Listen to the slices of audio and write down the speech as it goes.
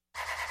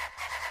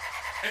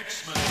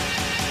X-Men.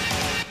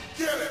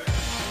 Get it!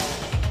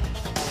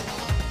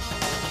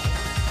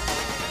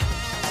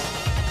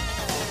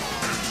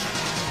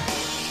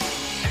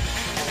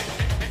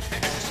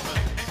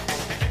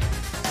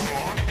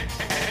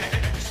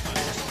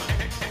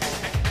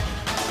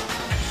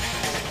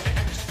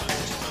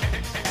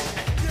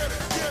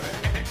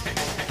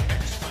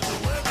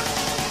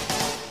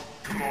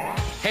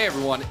 Hey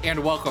everyone,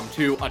 and welcome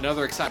to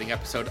another exciting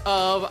episode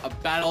of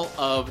Battle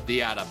of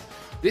the Atom.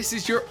 This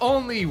is your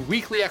only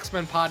weekly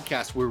X-Men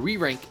podcast where we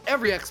rank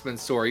every X-Men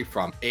story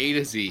from A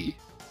to Z.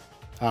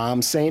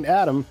 I'm Saint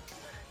Adam.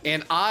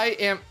 And I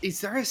am,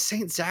 is there a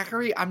Saint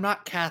Zachary? I'm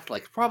not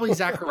Catholic. Probably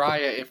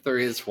Zachariah if there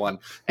is one.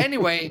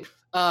 Anyway,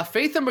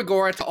 Faith and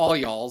Megora to all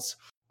y'alls.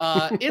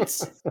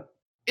 It's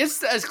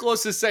as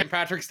close to St.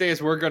 Patrick's Day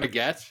as we're going to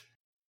get.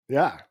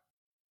 Yeah.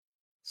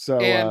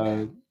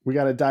 So we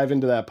got to dive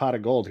into that pot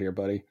of gold here,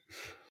 buddy.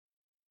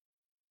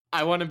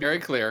 I want to be very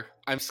clear.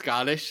 I'm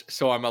Scottish,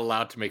 so I'm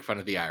allowed to make fun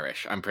of the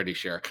Irish, I'm pretty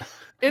sure.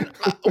 And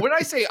when I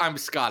say I'm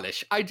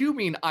Scottish, I do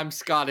mean I'm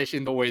Scottish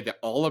in the way that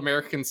all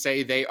Americans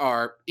say they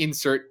are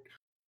insert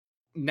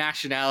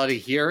nationality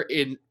here,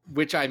 in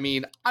which I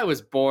mean I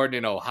was born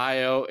in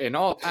Ohio and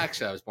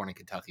actually I was born in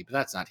Kentucky, but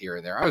that's not here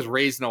or there. I was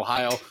raised in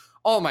Ohio.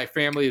 All my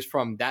family is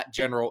from that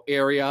general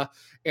area,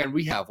 and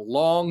we have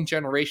long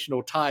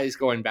generational ties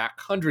going back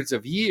hundreds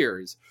of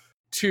years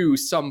to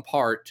some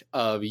part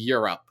of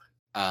Europe.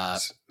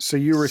 So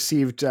you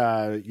received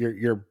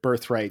your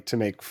birthright to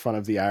make fun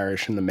of the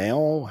Irish in the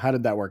mail. How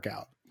did that work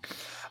out?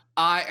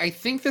 I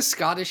think the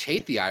Scottish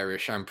hate the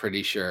Irish, I'm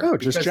pretty sure. Oh,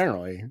 just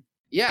generally.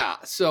 Yeah,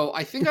 so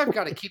I think I've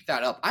got to keep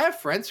that up. I have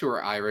friends who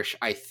are Irish,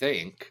 I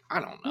think. I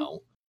don't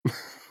know.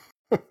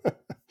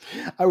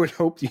 I would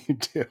hope you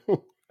do.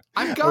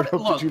 I've I would got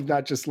hope that you've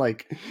not just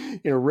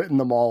written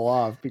them all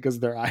off because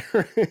they're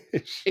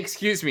Irish.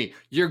 Excuse me,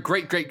 your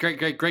great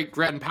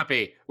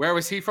grandpappy. Where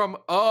was he from?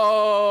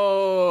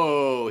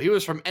 Oh, he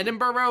was from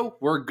Edinburgh.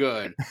 We're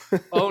good.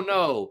 Oh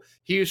no,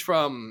 he was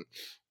from.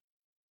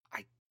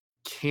 I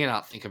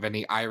cannot think of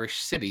any Irish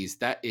cities.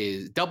 That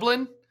is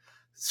Dublin.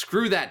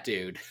 Screw that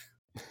dude.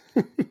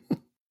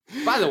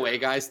 By the way,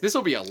 guys, this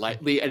will be a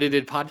lightly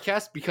edited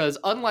podcast because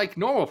unlike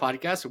normal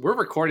podcasts, we're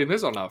recording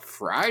this on a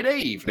Friday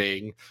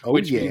evening,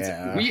 which means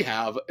we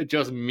have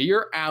just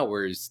mere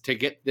hours to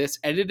get this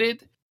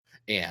edited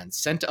and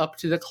sent up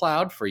to the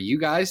cloud for you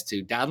guys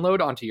to download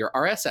onto your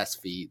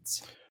RSS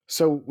feeds.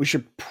 So we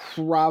should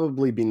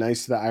probably be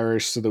nice to the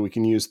Irish so that we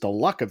can use the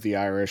luck of the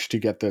Irish to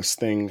get this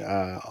thing,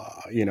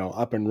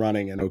 up and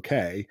running and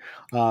okay.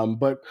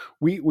 But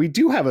we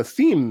do have a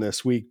theme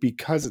this week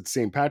because it's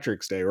St.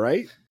 Patrick's Day,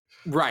 right?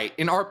 Right.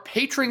 And our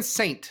patron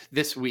saint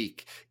this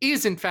week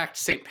is, in fact,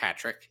 St.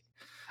 Patrick.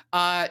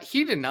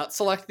 He did not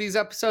select these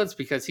episodes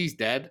because he's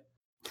dead.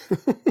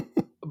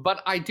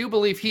 But I do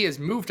believe he has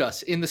moved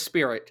us in the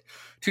spirit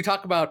to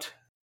talk about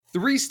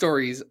 3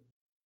 stories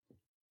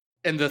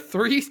and the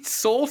 3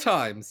 sole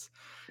times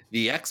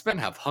the X-Men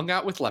have hung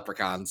out with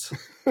leprechauns.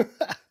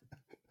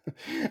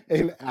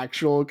 An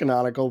actual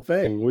canonical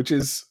thing, which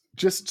is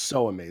just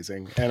so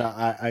amazing. And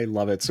I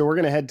love it. So we're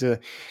going to head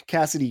to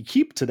Cassidy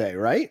Keep today,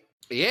 right?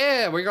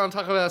 Yeah, we're going to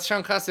talk about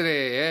Sean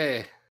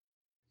Cassidy.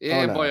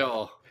 Yeah, no.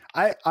 boy.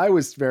 I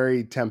was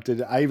very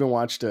tempted. I even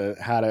watched a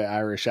How to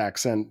Irish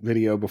Accent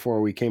video before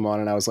we came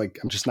on, and I was like,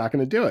 I'm just not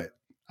going to do it.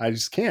 I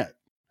just can't.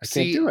 I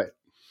can't do it.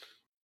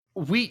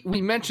 We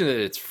mentioned that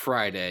it's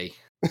Friday.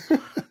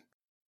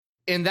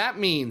 And that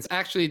means,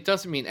 actually, it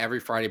doesn't mean every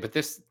Friday, but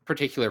this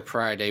particular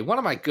Friday, one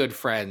of my good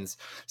friends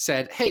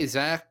said, hey,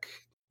 Zach,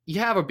 you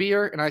have a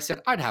beer? And I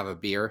said, I'd have a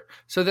beer.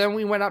 So then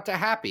we went out to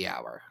happy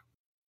hour.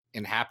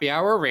 And happy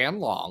hour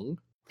ran long,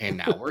 and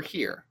now we're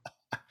here.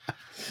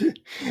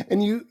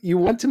 And you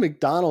went to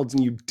McDonald's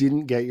and you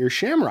didn't get your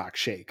Shamrock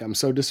Shake. I'm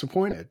so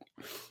disappointed.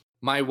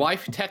 My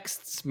wife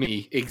texts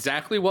me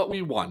exactly what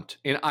we want,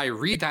 and I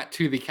read that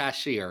to the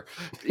cashier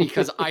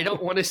because I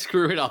don't want to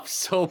screw it up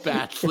so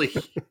badly.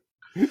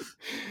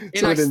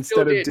 So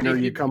instead of dinner,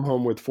 you come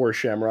home with 4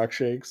 Shamrock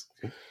Shakes?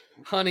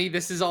 Honey,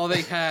 this is all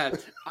they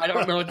had. I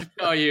don't know what to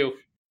tell you.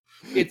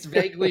 It's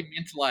vaguely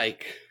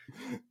mint-like.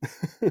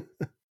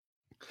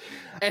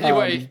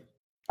 Anyway,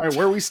 all right,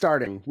 where are we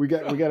starting? We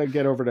got to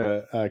get over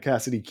to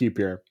Cassidy Keep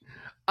here.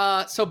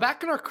 So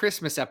back in our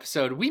Christmas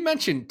episode, we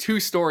mentioned 2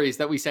 stories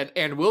that we said,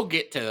 and we'll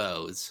get to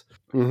those.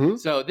 Mm-hmm.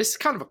 So this is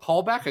kind of a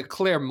callback, a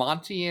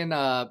Claremontian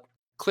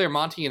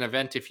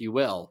event, if you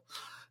will,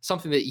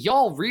 something that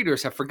y'all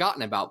readers have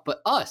forgotten about,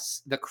 but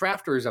us, the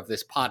crafters of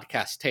this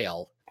podcast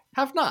tale,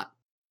 have not.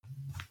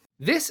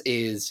 This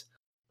is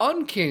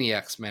Uncanny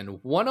X-Men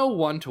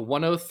 101 to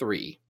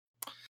 103,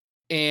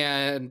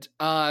 and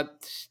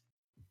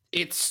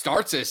it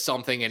starts as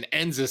something and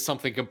ends as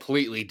something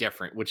completely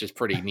different, which is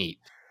pretty neat.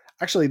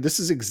 Actually,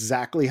 this is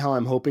exactly how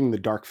I'm hoping the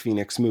Dark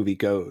Phoenix movie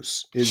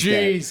goes.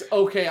 Jeez,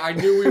 okay, I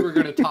knew we were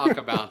going to talk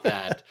about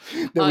that.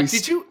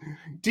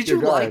 Did Yeah,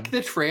 you go like ahead.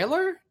 the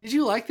trailer? Did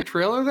you like the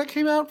trailer that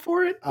came out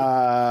for it?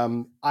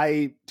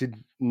 I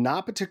did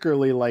not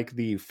particularly like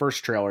the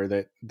first trailer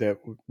that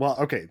well,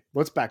 okay,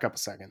 let's back up a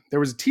second. There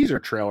was a teaser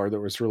trailer that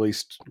was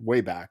released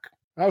way back.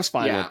 I was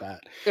fine Yeah. with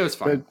that. It was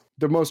fun.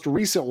 The most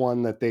recent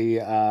one that they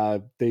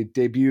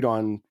debuted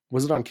on,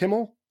 was it on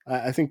Kimmel?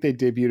 I think they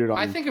debuted it on,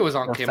 I think it was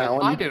on or Kimmel.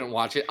 Fallon. I didn't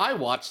watch it. I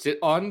watched it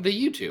on the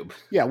YouTube.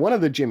 Yeah, one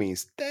of the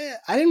Jimmys.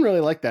 I didn't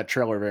really like that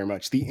trailer very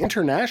much. The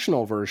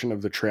international version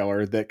of the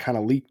trailer that kind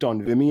of leaked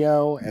on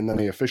Vimeo and then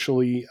they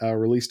officially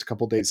released a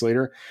couple days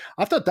later,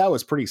 I thought that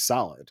was pretty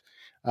solid.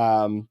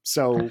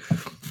 So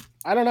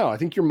I don't know. I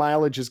think your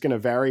mileage is going to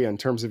vary in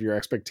terms of your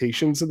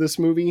expectations of this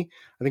movie.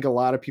 I think a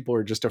lot of people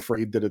are just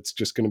afraid that it's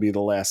just going to be The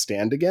Last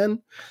Stand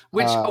again.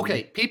 Which,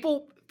 okay,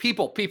 people.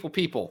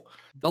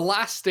 The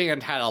Last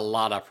Stand had a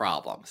lot of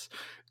problems.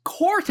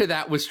 Core to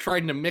that was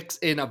trying to mix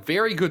in a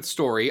very good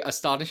story,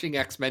 Astonishing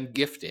X-Men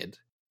Gifted,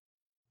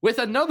 with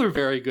another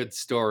very good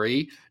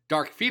story,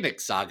 Dark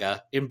Phoenix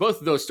Saga, in both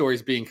of those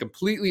stories being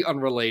completely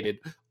unrelated.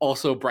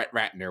 Also, Brett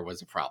Ratner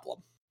was a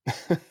problem.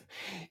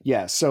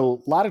 Yeah,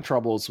 so a lot of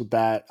troubles with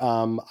that.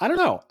 I don't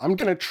know. I'm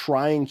going to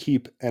try and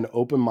keep an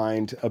open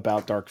mind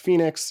about Dark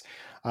Phoenix.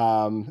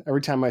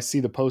 Every time I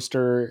see the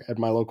poster at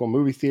my local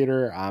movie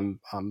theater, I'm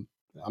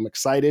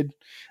excited.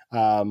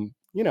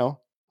 You know,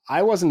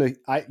 I wasn't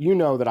you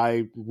know that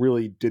I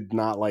really did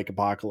not like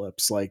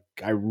Apocalypse. Like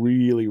I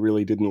really,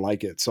 really didn't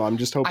like it. So I'm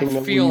just hoping I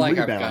that feel we like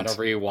rebound. I've got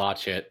to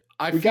rewatch it.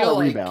 We got to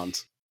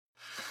rebound.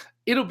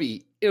 It'll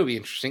be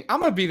interesting. I'm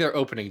gonna be there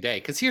opening day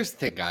because here's the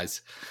thing,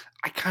 guys.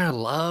 I kind of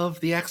love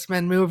the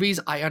X-Men movies.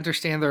 I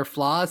understand their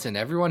flaws, and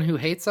everyone who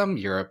hates them,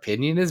 your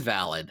opinion is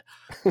valid.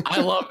 I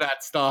love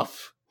that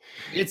stuff.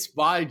 It's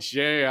my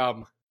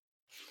jam.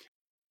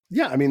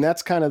 Yeah, I mean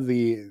that's kind of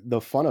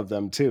the fun of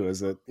them too,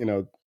 is that, you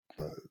know,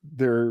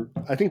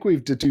 I think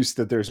we've deduced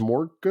that there's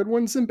more good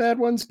ones than bad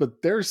ones,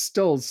 but there's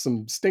still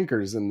some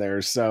stinkers in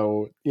there.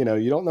 So, you know,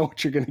 you don't know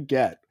what you're going to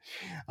get.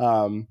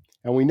 And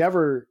we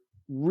never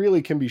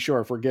really can be sure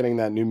if we're getting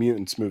that New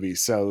Mutants movie.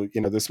 So,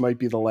 you know, this might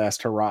be the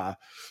last hurrah.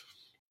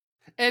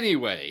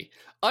 Anyway,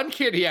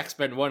 Uncanny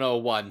X-Men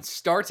 101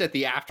 starts at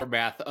the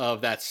aftermath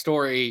of that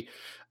story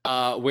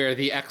where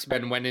the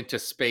X-Men went into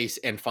space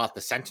and fought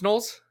the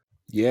Sentinels.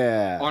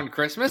 Yeah. On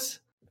Christmas.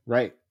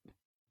 Right.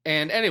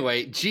 And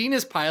anyway, Jean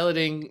is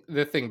piloting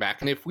the thing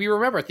back. And if we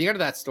remember at the end of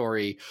that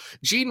story,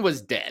 Jean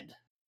was dead.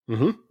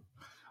 Mm-hmm.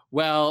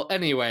 Well,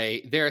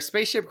 anyway, their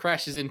spaceship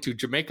crashes into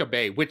Jamaica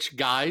Bay, which,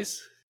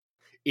 guys,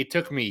 it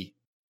took me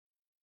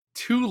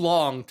too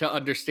long to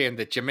understand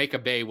that Jamaica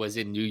Bay was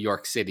in New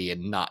York City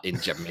and not in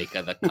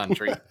Jamaica, the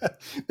country.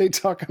 They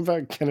talk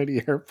about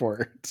Kennedy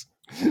Airport.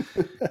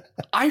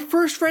 I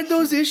first read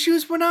those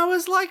issues when I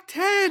was like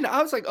 10.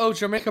 I was like, oh,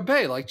 Jamaica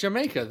Bay, like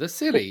Jamaica, the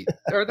city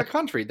or the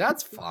country.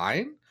 That's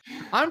fine.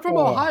 I'm from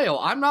Ohio.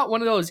 I'm not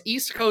one of those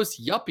East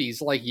Coast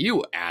yuppies like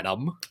you,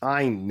 Adam.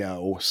 I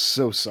know.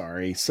 So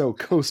sorry. So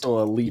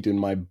coastal elite in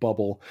my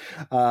bubble.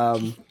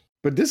 But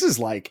this is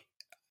like,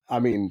 I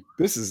mean,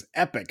 this is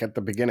epic at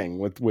the beginning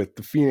with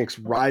the Phoenix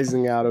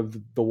rising out of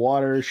the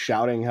water,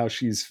 shouting how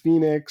she's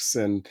Phoenix.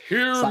 And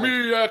hear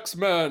me,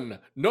 X-Men.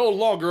 No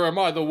longer am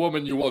I the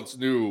woman you once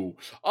knew.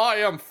 I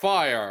am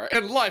fire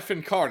and life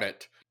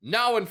incarnate.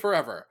 Now and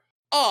forever.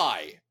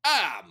 I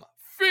am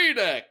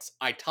Phoenix.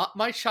 I taught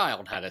my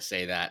child how to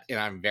say that, and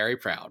I'm very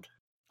proud.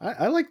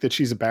 I like that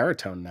she's a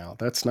baritone now.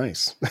 That's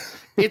nice.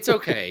 It's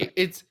okay.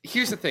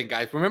 Here's the thing,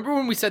 guys. Remember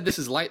when we said this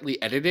is lightly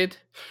edited?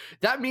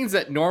 That means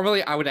that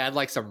normally I would add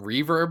like some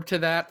reverb to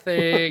that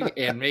thing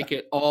and make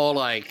it all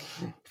like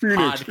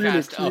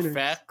podcast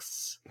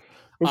effects.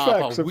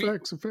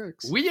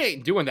 Effects. We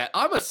ain't doing that.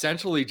 I'm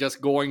essentially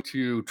just going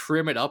to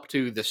trim it up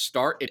to the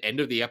start and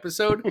end of the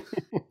episode,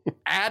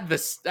 add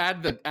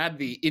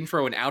the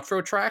intro and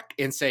outro track,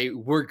 and say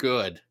we're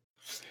good.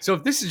 So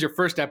if this is your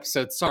first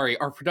episode, sorry,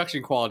 our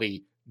production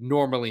quality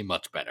normally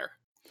much better.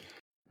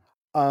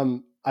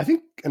 I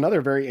think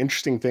another very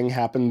interesting thing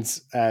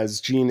happens as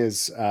Jean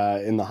is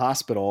in the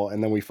hospital,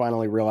 and then we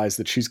finally realize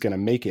that she's going to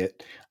make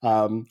it.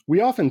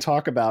 We often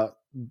talk about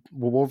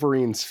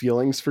Wolverine's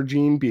feelings for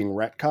Jean being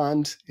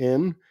retconned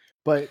in,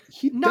 but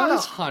he not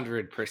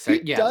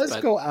 100%. He does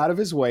go out of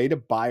his way to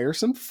buy her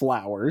some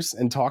flowers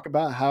and talk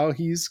about how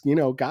he's, you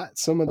know, got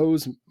some of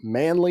those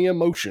manly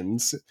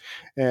emotions.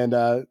 And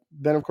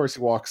then, of course,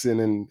 he walks in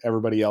and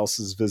everybody else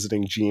is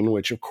visiting Jean,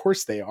 which, of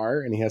course, they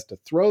are. And he has to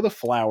throw the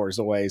flowers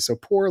away. So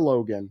poor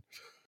Logan.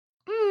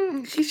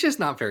 He's just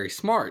not very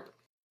smart.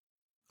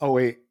 Oh,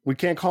 wait. We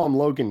can't call him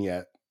Logan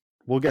yet.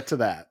 We'll get to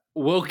that.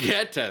 We'll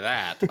get to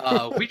that.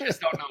 We just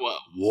don't know what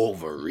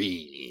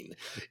Wolverine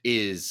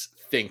is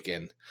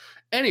thinking.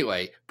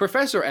 Anyway,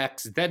 Professor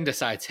X then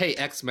decides, hey,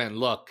 X-Men,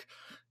 look,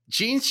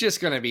 Jean's just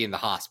going to be in the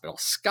hospital.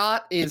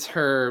 Scott is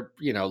her,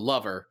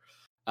 lover,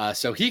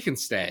 so he can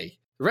stay.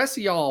 The rest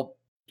of y'all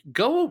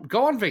go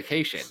on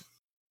vacation.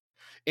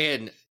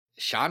 And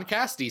Sean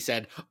Cassidy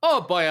said,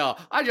 oh, boy,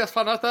 I just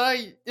found out that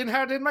I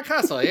inherited my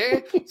castle,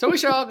 eh? So we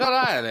should all go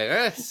down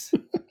there, yes?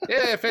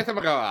 Yeah, Faith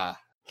McGraw.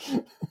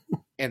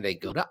 and they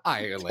go to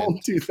Ireland.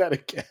 Don't do that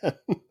again.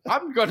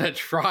 I'm gonna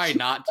try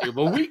not to,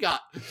 but we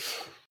got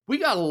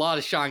a lot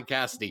of Sean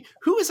Cassidy,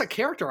 who is a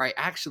character I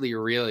actually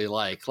really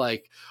like.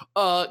 Like,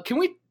 can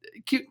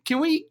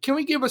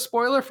we give a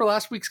spoiler for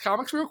last week's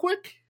comics real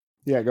quick?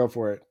 Yeah, go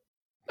for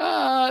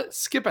it.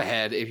 Skip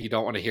ahead if you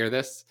don't want to hear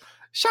this.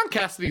 Sean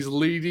Cassidy's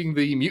leading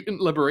the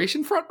Mutant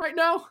Liberation Front right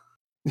now,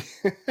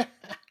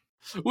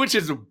 which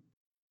is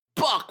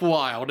buck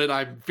wild, and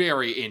I'm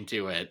very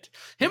into it.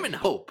 Him and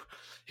Hope.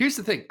 Here's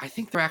the thing. I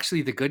think they're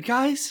actually the good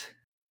guys.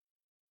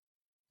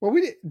 Well,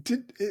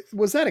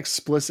 was that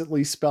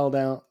explicitly spelled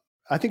out?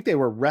 I think they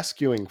were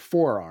rescuing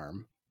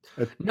Forearm.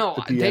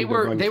 No, they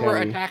were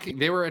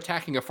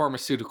attacking a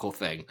pharmaceutical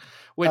thing.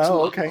 Which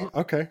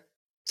okay.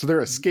 So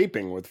they're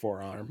escaping with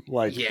Forearm.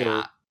 Like,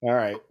 yeah. All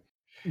right.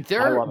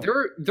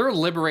 They're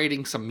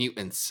liberating some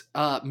mutants.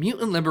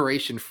 Mutant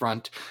Liberation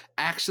Front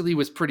actually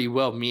was pretty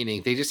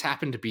well-meaning. They just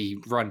happen to be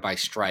run by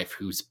Strife,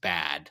 who's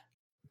bad.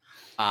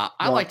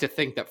 I like to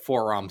think that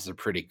Forearm's a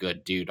pretty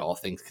good dude, all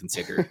things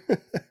considered.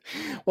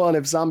 Well, and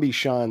if Zombie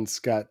Sean's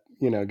got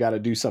to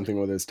do something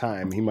with his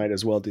time, he might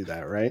as well do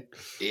that, right?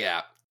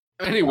 Yeah.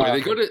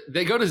 Anyway,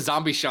 they go to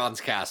Zombie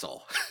Sean's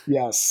castle.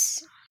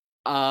 Yes.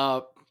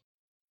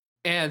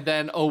 And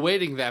then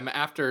awaiting them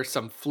after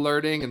some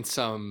flirting and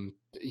some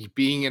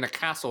being in a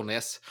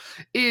castleness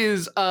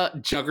is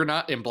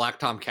Juggernaut and Black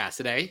Tom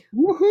Cassidy.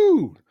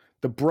 Woohoo!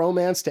 The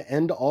bromance to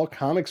end all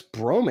comics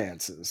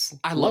bromances.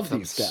 I love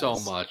them so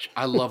much.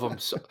 I love them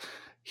so.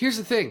 Here's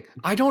the thing.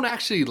 I don't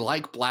actually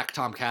like Black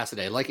Tom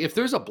Cassidy. Like, if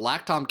there's a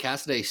Black Tom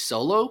Cassidy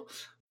solo,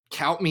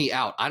 count me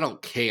out. I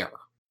don't care.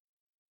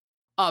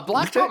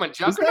 Black Tom and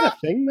Juggernaut. Is that a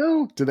thing,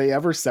 though? Do they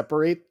ever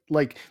separate?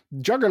 Like,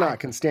 Juggernaut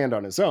can stand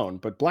on his own,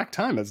 but Black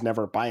Tom is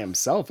never by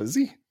himself, is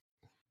he?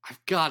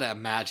 I've got to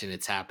imagine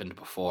it's happened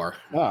before.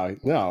 Oh,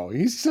 no.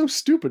 He's so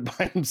stupid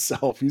by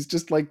himself. He's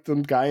just like the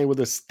guy with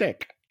a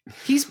stick.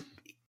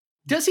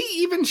 Does he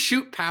even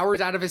shoot powers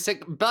out of his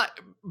stick?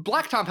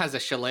 Black Tom has a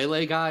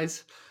shillelagh,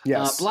 guys.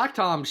 Yes. Black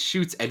Tom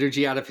shoots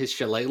energy out of his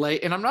shillelagh,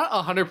 and I'm not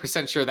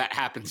 100% sure that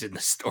happens in the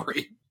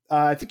story.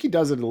 I think he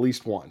does it at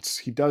least once.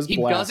 He does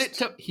blast.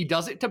 He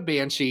does it to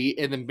Banshee,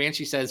 and then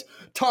Banshee says,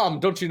 "Tom,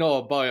 don't you know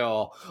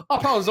about our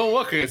powers don't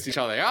work against each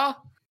other, yeah?"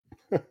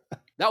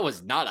 That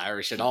was not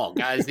Irish at all,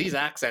 guys. These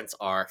accents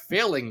are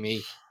failing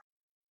me.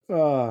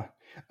 So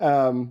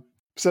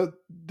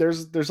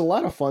there's a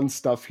lot of fun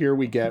stuff here.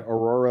 We get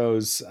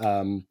Aurora's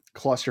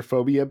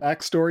claustrophobia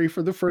backstory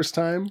for the first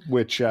time,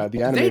 which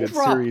the animated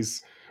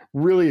series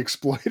really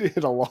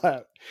exploited a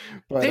lot.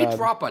 But they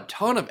drop a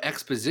ton of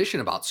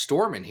exposition about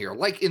Storm in here.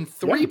 Like, in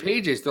 3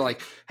 pages, they're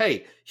like,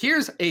 hey,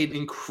 here's an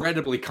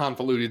incredibly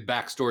convoluted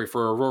backstory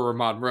for Aurora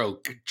Monroe.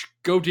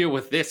 Go deal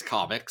with this,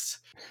 comics.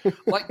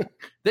 Like,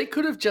 they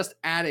could have just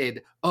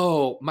added,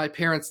 oh, my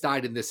parents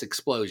died in this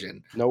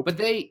explosion. Nope. But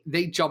they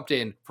jumped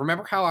in.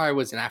 Remember how I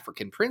was an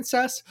African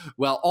princess?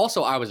 Well,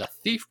 also, I was a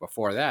thief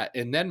before that.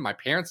 And then my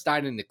parents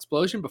died in an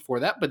explosion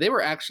before that. But they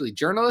were actually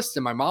journalists,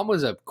 and my mom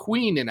was a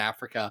queen in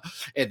Africa,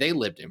 and they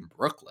lived in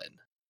Brooklyn.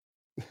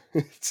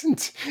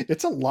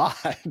 It's a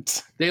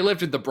lot. They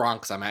lived in the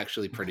Bronx, I'm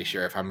actually pretty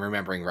sure, if I'm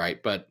remembering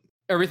right. But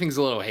everything's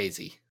a little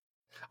hazy.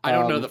 I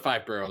don't know the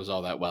 5 boroughs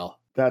all that well.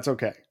 That's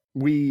okay.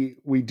 We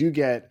do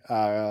get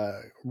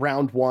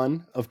round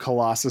 1 of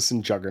Colossus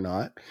and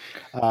Juggernaut.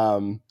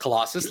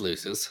 Colossus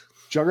loses.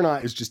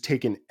 Juggernaut is just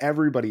taking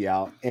everybody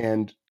out,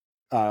 and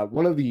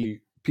one of the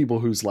people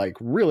who's like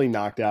really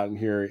knocked out in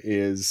here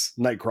is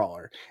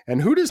Nightcrawler.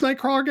 And who does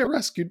Nightcrawler get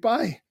rescued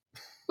by?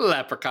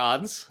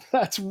 Leprechauns.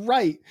 That's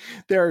right.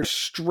 There are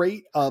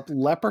straight up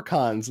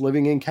leprechauns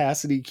living in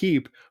Cassidy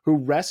Keep who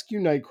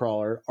rescue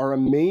Nightcrawler, are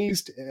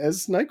amazed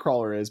as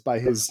Nightcrawler is by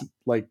his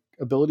like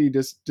ability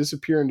to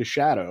disappear into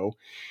shadow.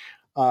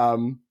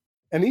 And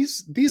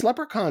these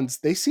leprechauns,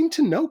 they seem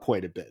to know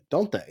quite a bit,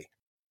 don't they?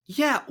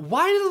 Yeah.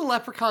 Why do the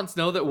leprechauns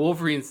know that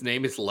Wolverine's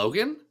name is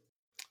Logan?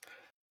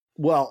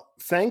 Well,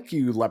 thank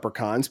you,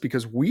 leprechauns,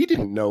 because we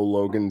didn't know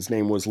Logan's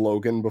name was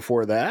Logan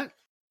before that.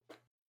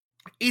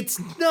 It's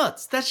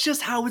nuts. That's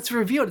just how it's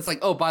revealed. It's like,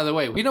 oh, by the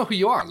way, we know who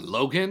you are,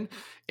 Logan.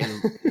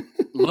 And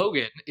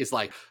Logan is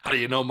like, how do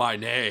you know my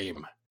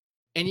name?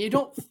 And you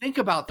don't think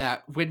about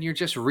that when you're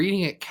just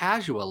reading it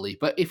casually.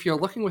 But if you're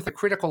looking with a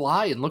critical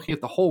eye and looking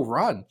at the whole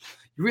run,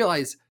 you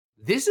realize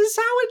this is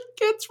how it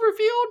gets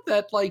revealed.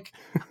 That like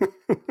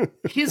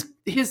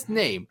his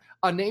name,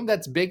 a name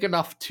that's big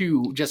enough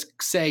to just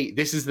say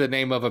this is the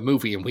name of a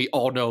movie, and we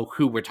all know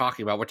who we're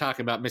talking about. We're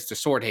talking about Mr.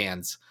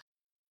 Swordhands.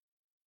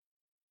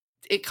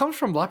 It comes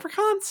from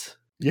leprechauns?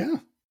 Yeah.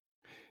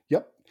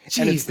 Yep. Jeez,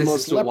 and it's the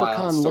most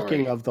leprechaun looking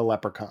looking of the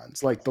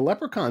leprechauns. Like the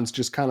leprechauns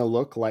just kind of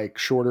look like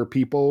shorter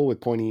people with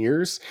pointy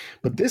ears.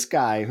 But this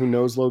guy who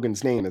knows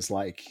Logan's name is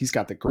like, he's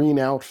got the green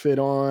outfit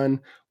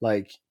on.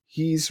 Like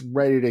he's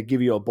ready to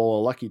give you a bowl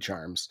of Lucky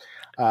Charms.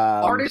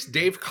 Artist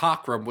Dave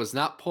Cockrum was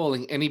not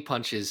pulling any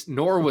punches,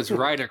 nor was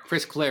writer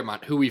Chris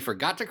Claremont, who we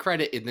forgot to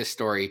credit in this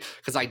story,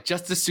 because I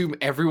just assume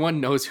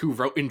everyone knows who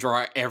wrote and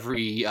draw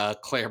every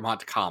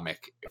Claremont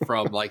comic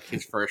from like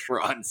his first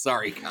run.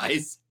 Sorry,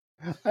 guys.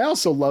 I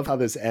also love how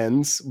this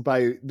ends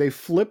by they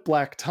flip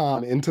Black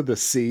Tom into the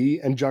sea,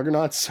 and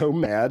Juggernaut's so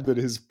mad that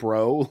his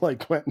bro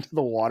like went into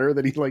the water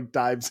that he like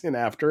dives in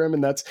after him,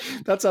 and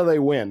that's how they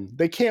win.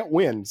 They can't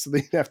win, so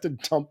they have to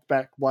dump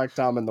back Black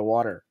Tom in the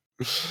water.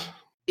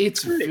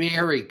 It's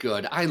very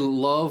good. I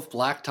love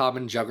Black Tom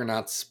and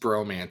Juggernaut's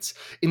bromance.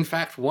 In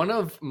fact, one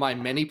of my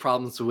many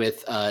problems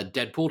with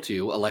Deadpool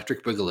 2,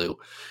 Electric Boogaloo,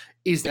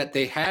 is that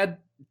they had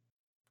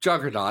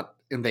Juggernaut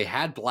and they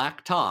had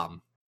Black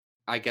Tom,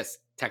 I guess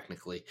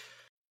technically,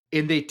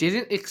 and they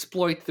didn't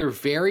exploit their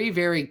very,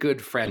 very good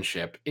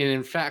friendship, and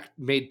in fact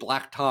made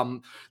Black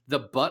Tom the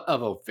butt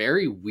of a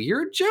very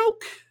weird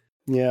joke.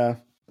 Yeah.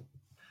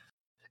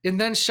 And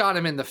then shot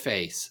him in the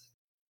face.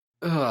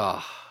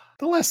 Ugh.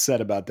 The less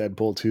said about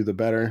Deadpool 2, the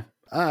better.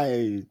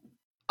 I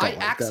like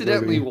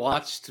accidentally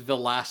watched the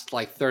last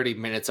like 30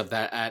 minutes of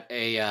that at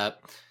a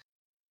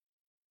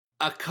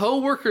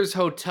co-worker's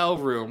hotel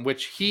room,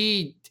 which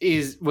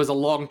was a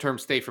long-term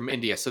stay from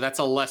India. So that's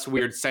a less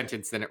weird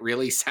sentence than it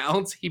really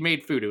sounds. He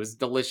made food. It was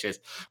delicious.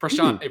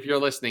 Prashant, if you're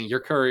listening,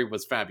 your curry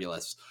was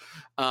fabulous.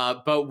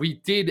 But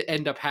we did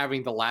end up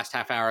having the last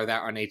half hour of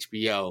that on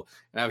HBO.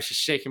 And I was just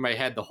shaking my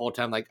head the whole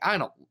time. Like,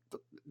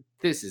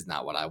 this is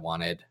not what I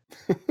wanted.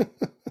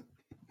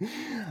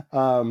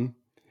 All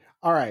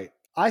right.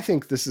 I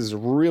think this is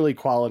really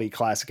quality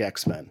classic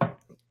X-Men.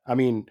 I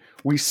mean,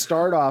 we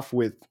start off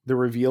with the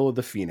reveal of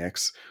the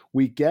Phoenix.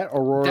 We get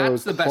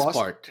Aurora's... That's the best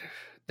part.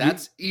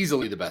 That's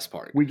easily the best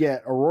part. We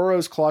get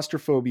Aurora's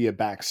claustrophobia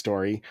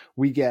backstory.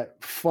 We get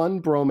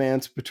fun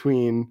bromance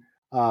between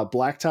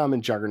Black Tom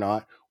and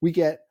Juggernaut. We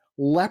get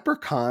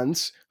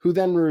leprechauns who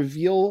then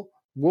reveal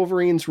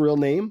Wolverine's real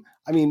name.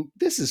 I mean,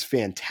 this is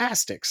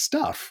fantastic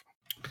stuff.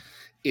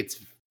 It's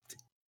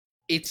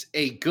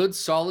a good,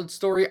 solid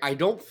story. I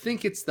don't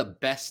think it's the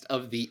best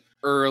of the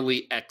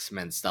early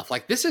X-Men stuff.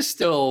 Like, this is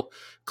still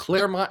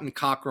Claremont and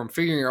Cockrum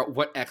figuring out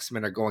what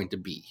X-Men are going to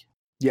be.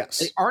 Yes.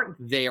 They aren't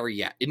there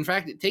yet. In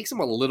fact, it takes them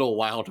a little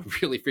while to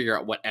really figure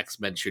out what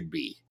X-Men should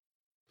be.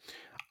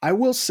 I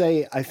will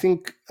say, I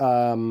think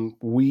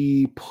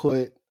we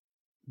put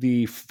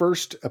the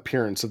first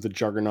appearance of the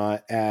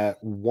Juggernaut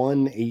at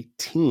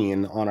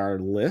 118 on our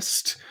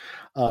list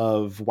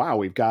of, wow,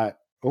 we've got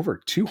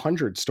over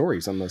 200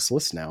 stories on this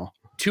list now.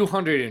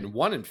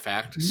 201, in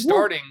fact,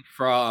 starting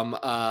from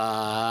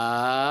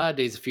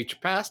Days of Future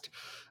Past,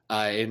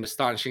 in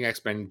Astonishing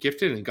X-Men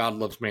Gifted and God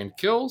Loves Man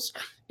Kills,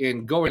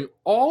 and going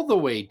all the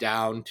way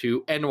down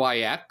to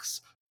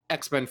NYX,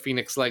 X-Men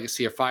Phoenix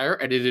Legacy of Fire,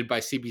 edited by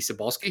C.B.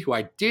 Cebulski, who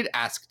I did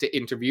ask to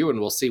interview, and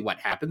we'll see what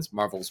happens.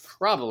 Marvel's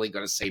probably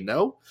going to say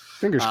no.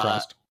 Fingers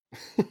crossed.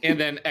 And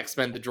then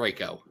X-Men The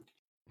Draco.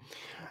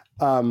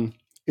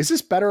 Is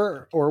this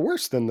better or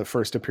worse than the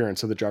first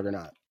appearance of the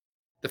Juggernaut?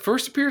 The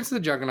first appearance of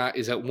the Juggernaut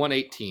is at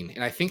 118,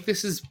 and I think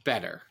this is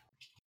better.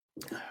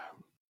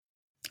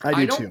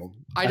 I do too.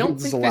 I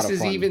don't think this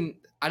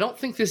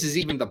is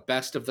even the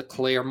best of the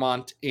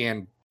Claremont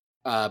and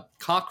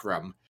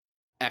Cockrum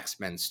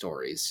X-Men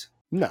stories.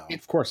 No,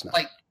 of course not.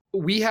 Like,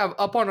 we have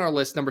up on our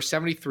list number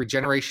 73,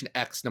 Generation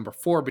X, number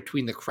 4,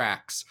 Between the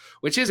Cracks,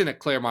 which isn't a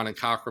Claremont and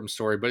Cockrum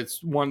story, but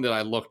it's one that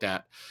I looked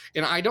at.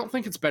 And I don't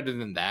think it's better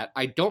than that.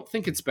 I don't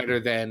think it's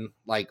better than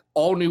like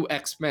All New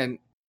X-Men,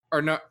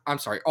 or no, I'm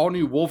sorry, All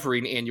New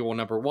Wolverine Annual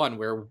number 1,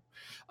 where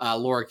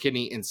Laura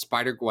Kinney and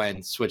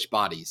Spider-Gwen switch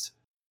bodies.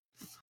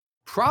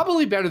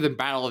 Probably better than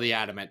Battle of the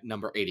Atom at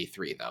number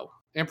 83, though.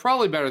 And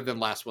probably better than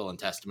Last Will and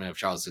Testament of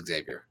Charles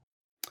Xavier.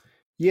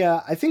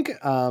 Yeah, I think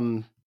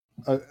a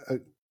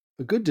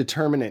good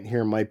determinant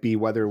here might be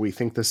whether we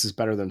think this is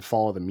better than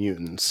Fall of the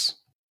Mutants.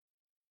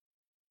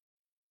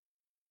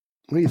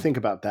 What do you think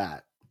about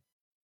that?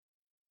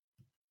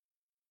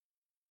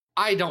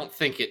 I don't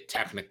think it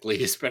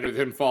technically is better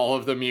than Fall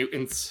of the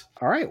Mutants.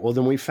 All right, well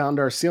then we found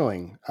our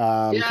ceiling.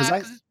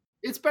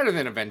 It's better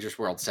than Avengers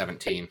World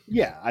 17.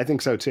 Yeah, I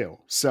think so too.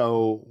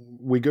 So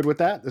we good with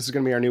that? This is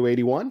going to be our new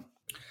 81?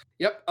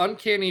 Yep,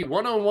 Uncanny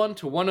 101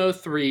 to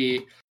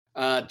 103,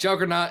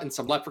 Juggernaut and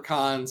some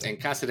leprechauns and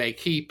Cassidy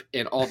Keep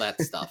and all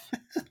that stuff.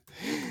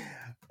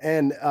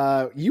 And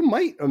you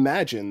might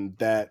imagine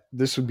that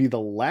this would be the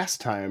last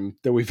time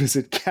that we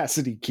visit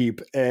Cassidy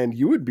Keep, and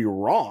you would be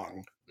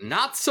wrong.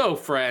 Not so,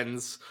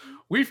 friends.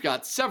 We've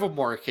got several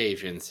more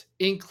occasions,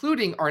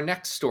 including our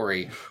next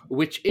story,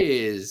 which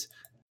is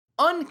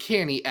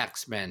Uncanny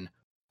X-Men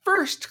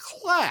First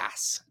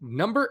Class,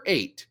 number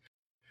 8,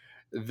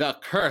 The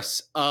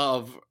Curse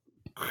of...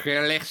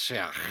 I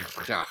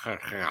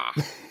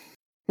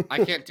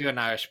can't do an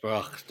Irish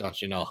book,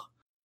 don't you know?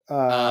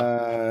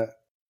 Yeah,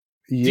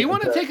 do you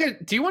want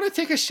to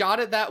take a shot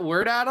at that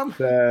word, Adam?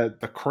 The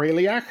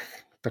Kraliak?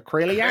 The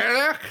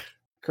Kraliak?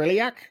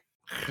 Kraliak?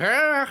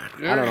 I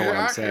don't know what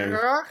I'm saying.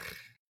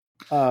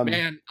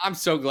 Man, I'm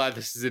so glad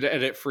this is an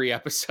edit-free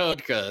episode,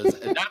 because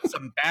that's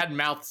some bad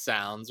mouth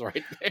sounds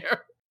right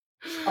there.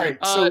 All right,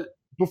 so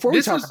before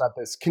we talk about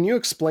this, can you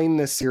explain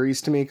this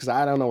series to me? Because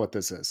I don't know what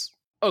this is.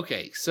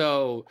 Okay,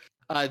 so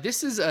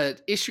this is an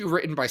issue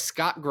written by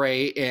Scott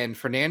Gray and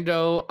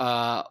Fernando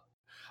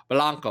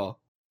Blanco.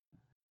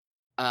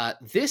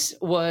 This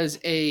was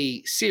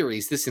a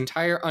series. This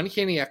entire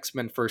Uncanny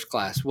X-Men First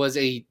Class was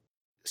a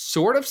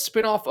sort of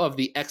spin-off of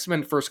the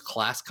X-Men First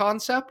Class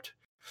concept,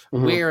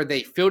 where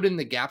they filled in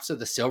the gaps of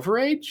the Silver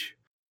Age.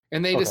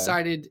 And they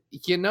decided,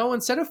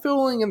 instead of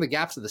filling in the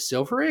gaps of the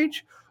Silver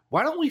Age,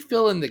 why don't we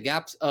fill in the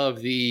gaps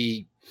of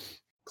the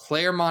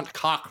Claremont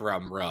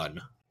Cockrum run,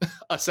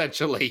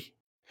 essentially?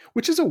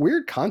 Which is a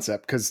weird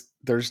concept because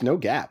there's no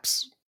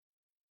gaps.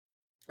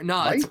 No,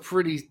 right?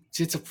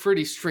 It's a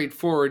pretty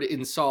straightforward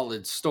and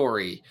solid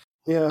story.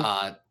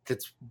 Yeah.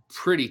 That's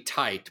pretty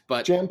tight,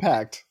 but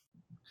jam-packed.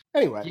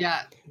 Anyway.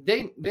 Yeah,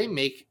 they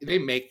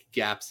make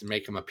gaps and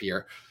make them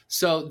appear.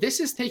 So this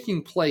is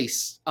taking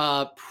place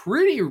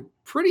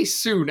pretty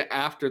soon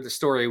after the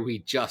story we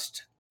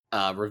just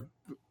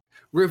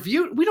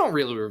reviewed. We don't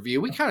really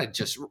review. We kind of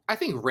just, I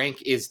think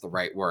rank is the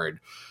right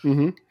word.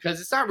 Because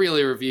it's not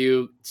really a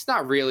review. It's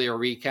not really a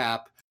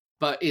recap,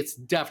 but it's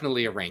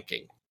definitely a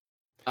ranking.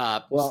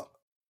 I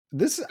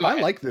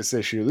like this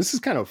issue. This is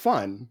kind of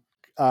fun.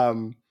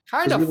 Kind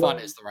of fun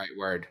is the right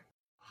word.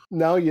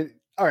 All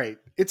right.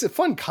 It's a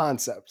fun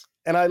concept.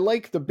 And I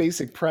like the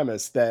basic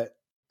premise that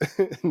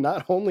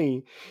not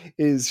only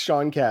is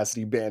Sean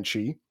Cassidy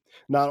Banshee,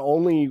 not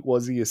only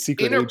was he a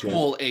secret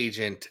Interpol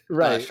agent,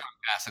 right? Sean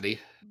Cassidy,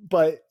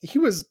 but he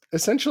was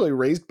essentially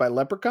raised by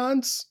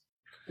leprechauns.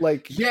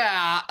 Like, he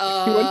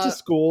went to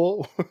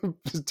school,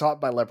 was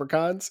taught by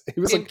leprechauns. He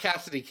was in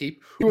Cassidy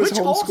Keep. He was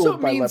homeschooled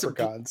by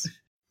leprechauns.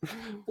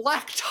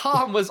 Black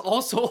Tom was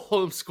also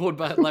homeschooled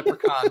by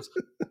leprechauns.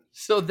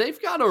 So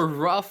they've got a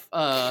rough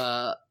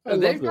a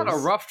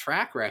rough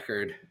track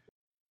record.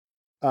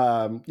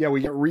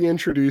 We get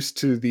reintroduced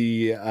to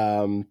the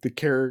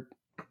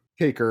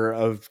caretaker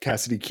of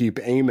Cassidy Keep,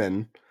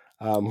 Eamon,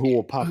 who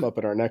will pop up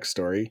in our next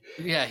story.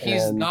 Yeah,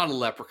 he's not a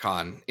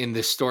leprechaun in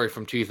this story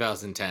from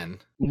 2010.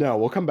 No,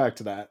 we'll come back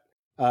to that.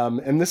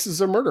 And this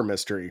is a murder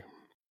mystery.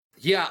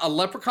 Yeah, a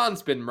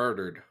leprechaun's been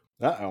murdered.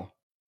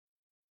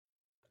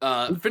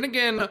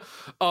 Finnegan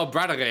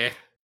Bradley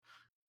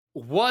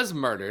was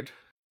murdered,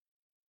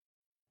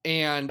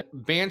 and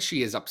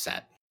Banshee is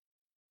upset.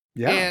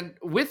 Yeah. And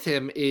with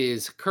him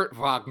is Kurt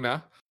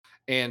Wagner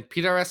and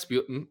Peter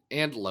Rasputin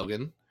and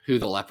Logan, who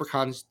the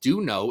leprechauns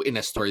do know in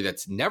a story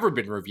that's never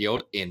been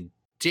revealed. And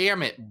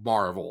damn it,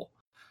 Marvel,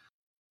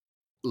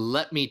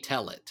 let me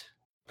tell it.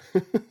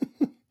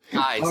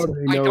 Guys,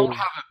 I don't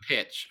have a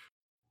pitch,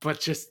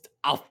 but just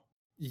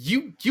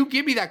you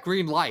give me that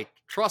green light.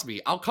 Trust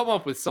me, I'll come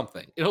up with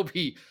something. It'll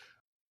be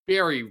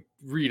very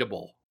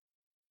readable.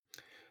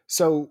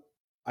 So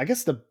I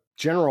guess the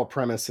general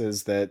premise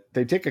is that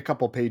they take a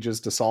couple pages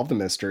to solve the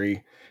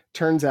mystery.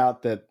 Turns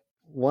out that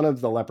one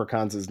of the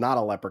leprechauns is not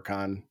a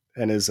leprechaun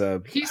and is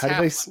a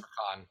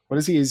leprechaun. What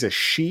is he? He's a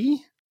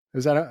she?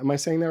 Am I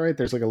saying that right?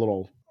 There's like a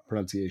little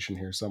pronunciation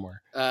here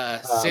somewhere.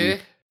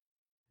 Sidhe,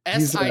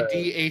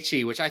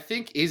 which I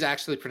think is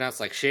actually pronounced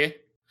like she.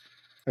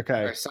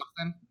 Okay. Or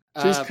something.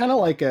 She's kind of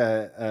like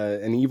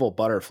an evil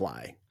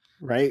butterfly,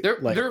 right?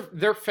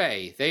 They're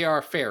fae. They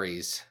are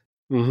fairies.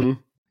 Mm-hmm.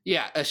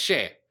 Yeah, a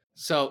she.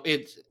 So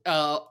it's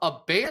a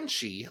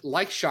banshee,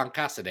 like Sean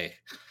Cassidy,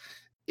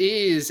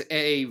 is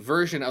a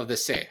version of the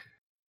se.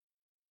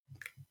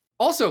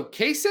 Also,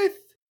 Kaseth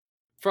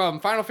from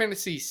Final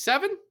Fantasy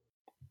VII.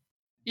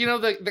 You know,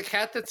 the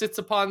cat that sits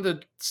upon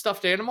the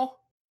stuffed animal?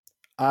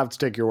 I have to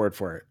take your word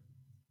for it.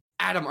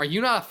 Adam, are you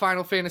not a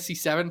Final Fantasy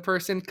VII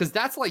person? Because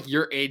that's like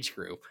your age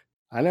group.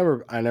 I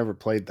never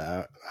played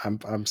that.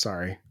 I'm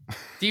sorry.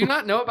 Do you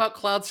not know about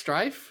Cloud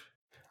Strife?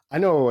 I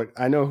know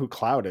who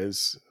Cloud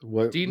is.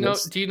 Do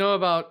you know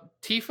about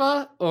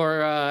Tifa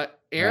or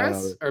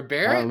Aerith or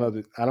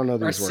Barret? I don't know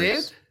these or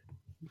words. Sid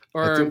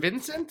or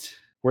Vincent?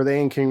 Were they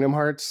in Kingdom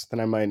Hearts? Then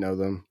I might know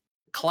them.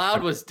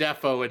 Cloud was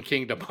defo in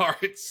Kingdom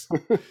Hearts.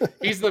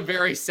 He's the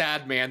very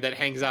sad man that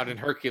hangs out in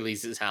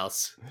Hercules'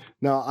 house.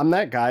 No, I'm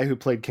that guy who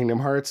played Kingdom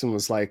Hearts and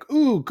was like,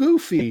 "Ooh,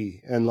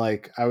 Goofy," and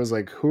like I was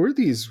like, "Who are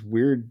these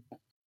weird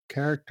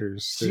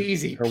characters?"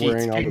 Jeezy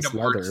Pete's Kingdom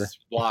Hearts is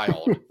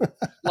wild.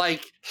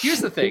 Like,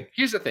 here's the thing,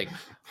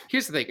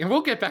 and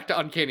we'll get back to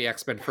Uncanny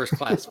X-Men First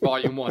Class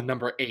Volume 1,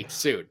 number 8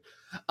 soon.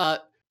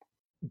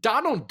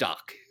 Donald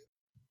Duck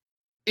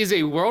is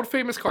a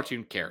world-famous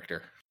cartoon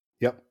character.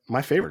 Yep,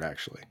 my favorite,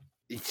 actually.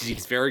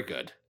 He's very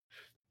good.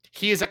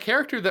 He is a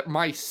character that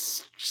my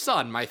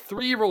son, my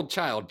 3-year-old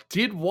child,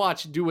 did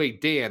watch do a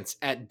dance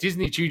at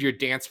Disney Junior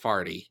Dance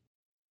Party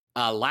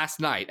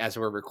last night as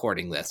we're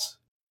recording this.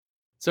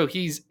 So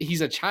he's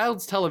a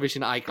child's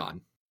television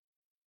icon.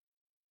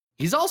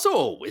 He's also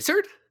a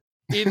wizard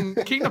in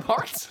Kingdom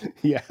Hearts.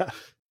 Yeah.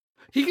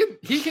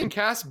 He can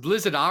cast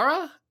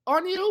Blizzardara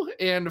on you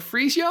and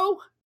Frisia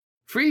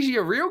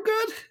real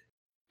good.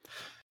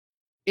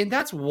 And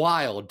that's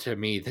wild to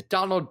me that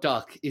Donald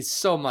Duck is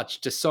so much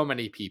to so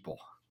many people.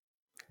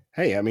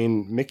 Hey, I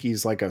mean,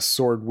 Mickey's like a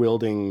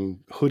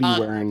sword-wielding,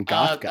 hoodie-wearing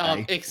goth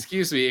guy.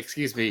 Excuse me.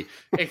 They're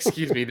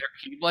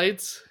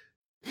Keyblades.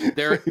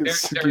 They're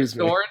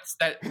swords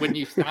that when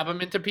you stab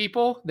them into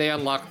people, they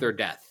unlock their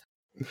death.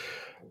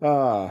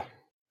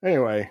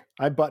 Anyway,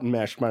 I button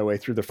mashed my way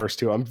through the first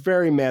two. I'm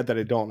very mad that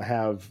I don't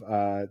have.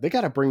 They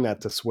got to bring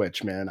that to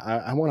Switch, man.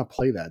 I want to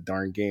play that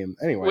darn game.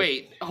 Anyway,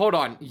 Wait, hold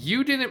on.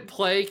 You didn't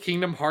play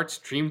Kingdom Hearts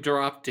Dream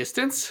Drop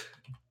Distance?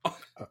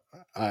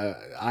 I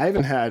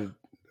haven't had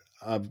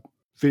a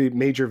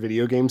major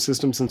video game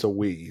system since a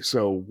Wii.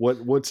 So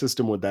what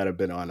system would that have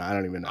been on? I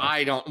don't even know.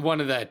 I don't.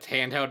 One of the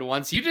handheld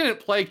ones. You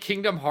didn't play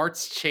Kingdom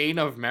Hearts Chain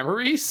of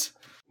Memories?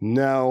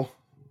 No,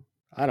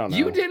 I don't know.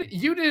 You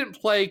didn't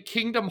play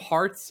Kingdom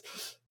Hearts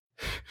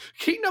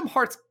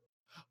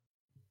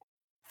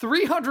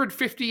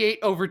 358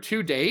 over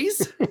 2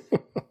 days?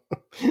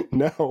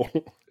 No.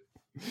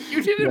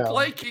 You didn't No.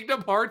 play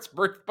Kingdom Hearts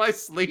Birth by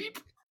Sleep?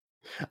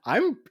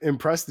 I'm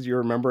impressed that you're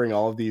remembering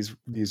all of these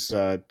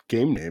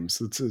game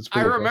names. It's I pretty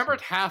impressive.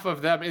 remembered half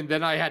of them, and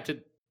then I had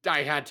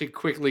to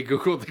quickly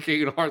Google the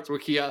Kingdom Hearts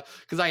Wikia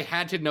because I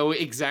had to know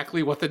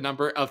exactly what the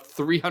number of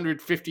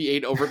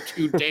 358 over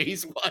 2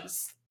 days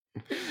was.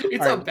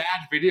 It's All a right. bad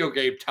video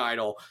game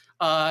title.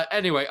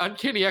 Anyway,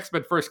 Uncanny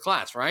X-Men First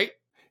Class, right?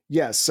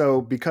 Yeah, so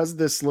because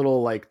this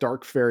little like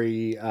dark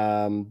fairy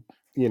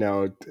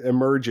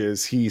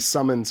emerges, he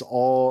summons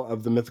all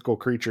of the mythical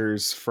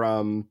creatures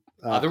from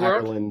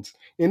Otherworld? Ireland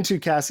into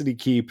Cassidy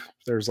Keep.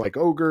 There's like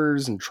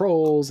ogres and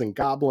trolls and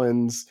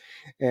goblins,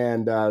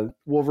 and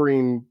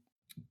Wolverine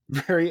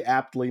very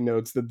aptly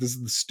notes that this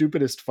is the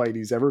stupidest fight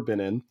he's ever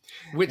been in.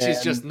 Which is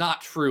And- just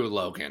not true,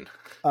 Logan.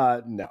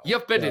 No.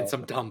 You've been in No.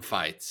 some dumb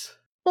fights.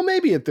 Well,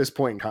 maybe at this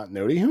point in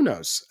continuity, who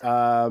knows?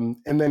 And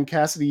then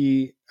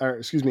Banshee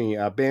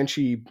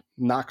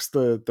knocks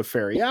the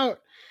fairy out.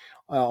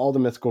 All the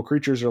mythical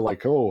creatures are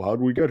like, "Oh,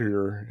 how'd we get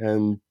here?"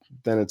 And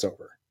then it's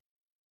over.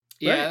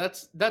 Yeah,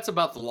 that's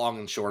about the long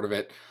and short of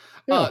it.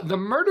 Yeah. The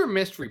murder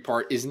mystery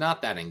part is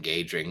not that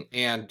engaging,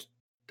 and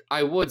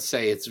I would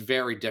say it's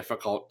very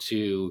difficult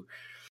to.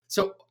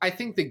 So I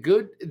think the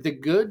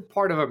good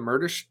part of a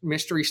murder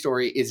mystery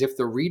story is if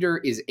the reader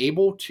is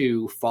able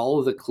to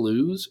follow the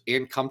clues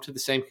and come to the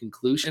same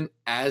conclusion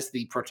as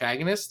the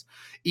protagonist,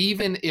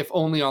 even if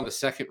only on the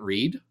second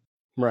read.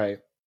 Right.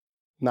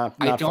 Not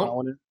I don't-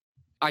 following it.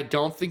 I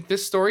don't think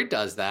this story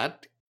does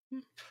that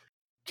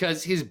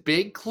because his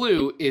big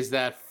clue is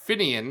that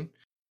Finian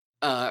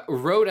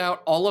wrote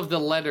out all of the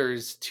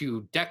letters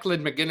to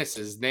Declan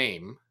McGinnis's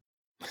name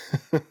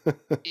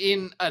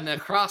in an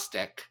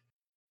acrostic.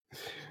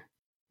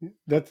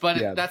 But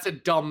that's a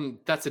dumb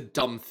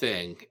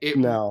thing.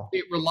 No.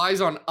 It relies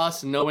on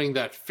us knowing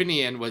that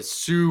Finian was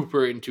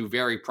super into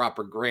very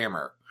proper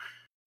grammar,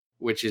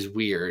 which is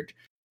weird.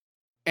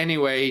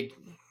 Anyway,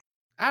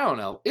 I don't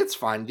know. It's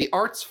fine. The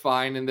art's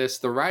fine in this.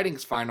 The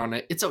writing's fine on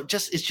it. It's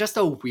just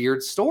a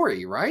weird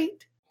story,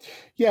 right?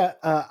 Yeah,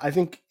 I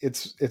think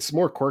it's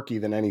more quirky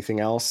than anything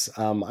else.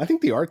 I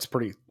think the art's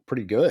pretty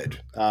good.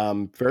 Very.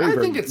 I very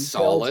think it's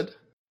detailed.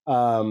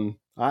 solid.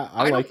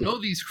 I like don't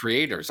know these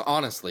creators,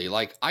 honestly.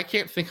 Like, I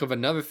can't think of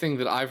another thing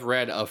that I've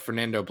read of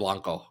Fernando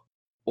Blanco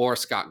or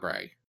Scott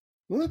Gray.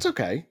 Well, that's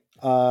okay.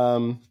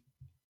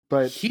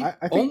 But He I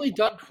think only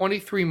done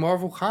 23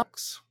 Marvel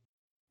comics.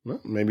 well,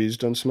 maybe he's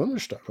done some other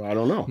stuff. I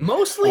don't know.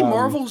 Mostly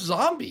Marvel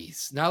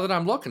Zombies, now that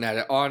I'm looking at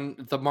it on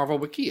the Marvel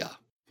Wikia.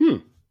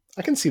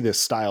 I can see this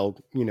style,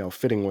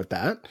 fitting with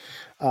that.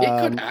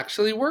 It could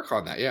actually work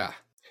on that, yeah.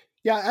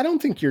 Yeah, I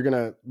don't think you're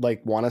gonna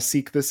want to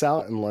seek this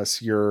out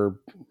unless you're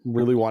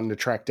really wanting to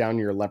track down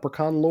your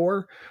Leprechaun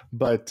lore.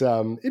 But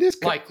it is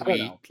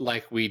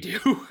Like we do.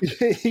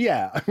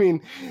 yeah. I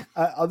mean,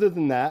 other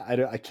than that,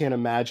 I can't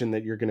imagine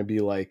that you're going to be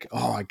like,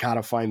 oh, I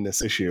gotta find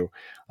this issue,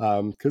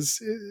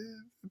 because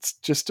it's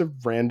just a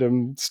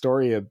random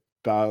story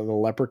about the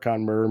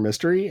Leprechaun murder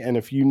mystery, and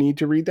if you need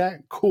to read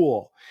that,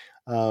 cool.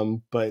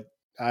 But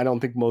I don't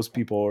think most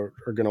people are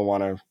going to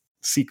want to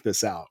seek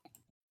this out.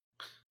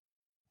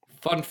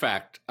 Fun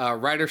fact,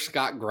 writer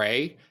Scott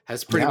Gray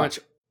has pretty much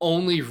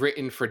only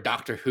written for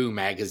Doctor Who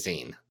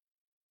magazine.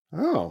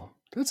 Oh,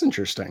 that's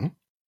interesting.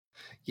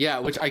 Yeah,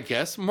 which I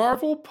guess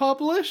Marvel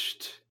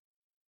published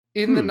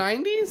in the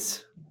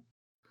 90s?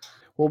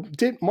 Well,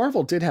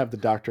 Marvel did have the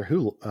Doctor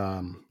Who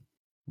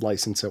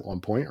license at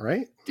one point,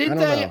 right? Did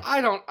they?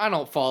 I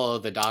don't follow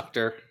the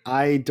Doctor.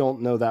 I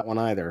don't know that one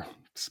either.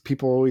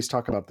 People always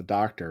talk about the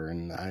Doctor,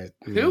 and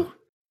Who?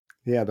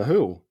 Yeah, the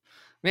Who.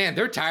 Man,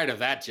 they're tired of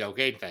that joke,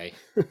 ain't they?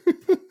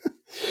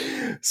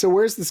 So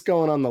where's this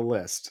going on the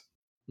list?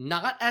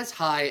 Not as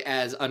high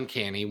as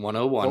Uncanny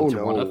 101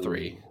 to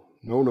 103.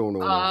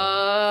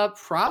 No.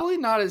 Probably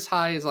not as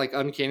high as like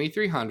Uncanny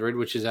 300,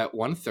 which is at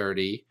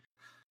 130.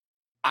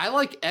 I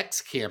like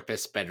X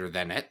Campus better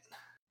than it,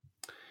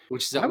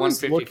 which is at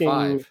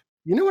 155.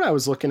 You know what I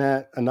was looking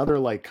at? Another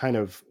like kind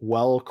of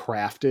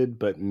well-crafted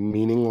but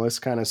meaningless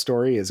kind of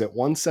story is at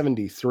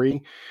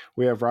 173.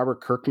 We have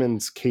Robert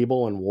Kirkman's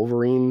Cable and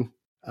Wolverine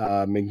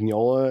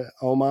Mignola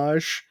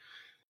homage.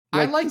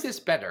 I like this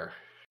better.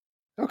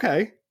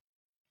 Okay.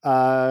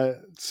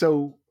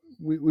 So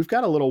we've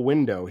got a little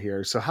window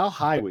here. So how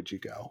high would you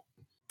go?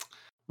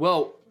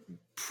 Well,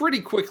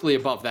 pretty quickly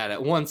above that at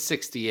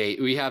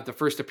 168, we have the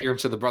first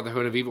appearance of the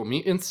Brotherhood of Evil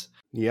Mutants.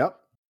 Yep.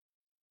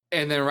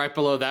 And then right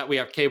below that, we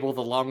have Cable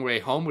the Long Way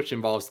Home, which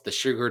involves the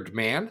Sugared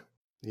Man.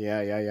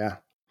 Yeah.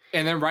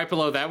 And then right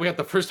below that, we have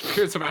the first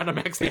appearance of Adam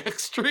X the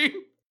Extreme.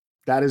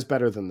 That is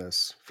better than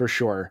this, for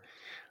sure.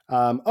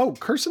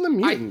 Curse of the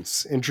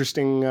Mutants.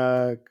 Interesting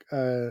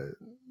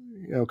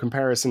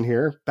comparison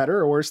here. Better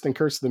or worse than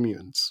Curse of the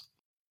Mutants?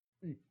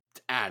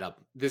 Adam,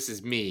 this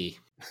is me.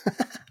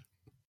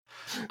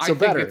 So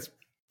better.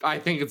 I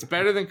think it's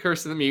better than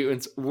Curse of the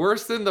Mutants,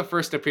 worse than the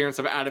first appearance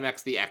of Adam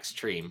X the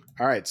Extreme.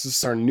 All right, so this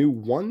is our new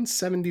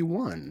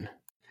 171.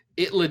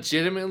 It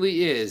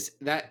legitimately is.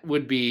 That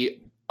would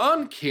be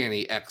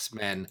Uncanny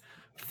X-Men,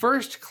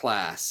 First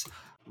Class,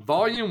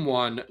 Volume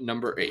 1,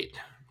 Number 8.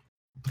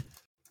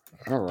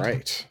 All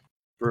right.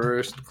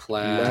 First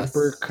Class.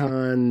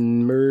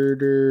 Leprechaun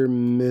Murder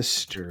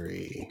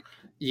Mystery.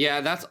 Yeah,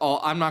 that's all.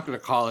 I'm not going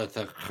to call it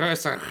the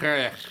Curse or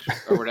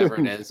whatever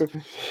it is.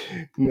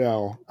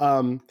 No.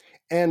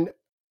 And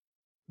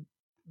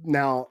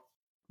now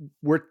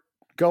we're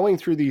going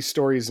through these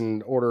stories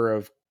in order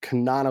of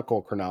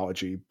canonical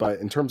chronology, but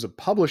in terms of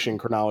publishing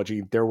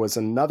chronology, there was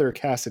another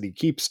Cassidy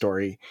Keep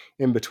story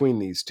in between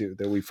these two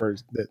that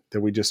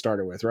we just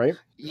started with, right?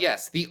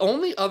 Yes, the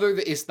only other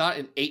that is not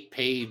an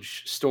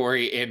 8-page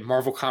story in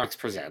Marvel Comics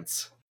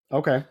Presents.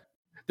 Okay.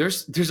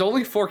 There's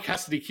only 4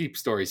 Cassidy Keep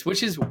stories,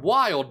 which is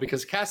wild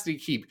because Cassidy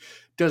Keep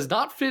does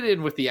not fit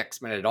in with the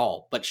X-Men at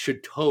all, but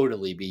should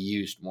totally be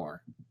used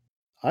more.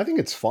 I think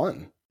it's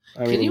fun.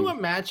 Can you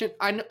imagine?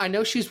 I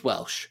know she's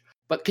Welsh,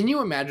 but can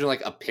you imagine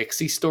like a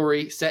Pixie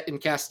story set in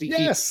Cassidy Keep?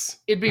 Yes.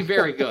 It'd be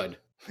very good.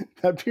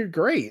 That'd be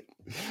great.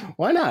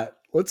 Why not?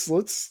 Let's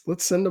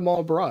send them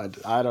all abroad.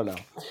 I don't know.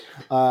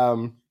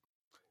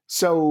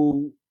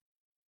 So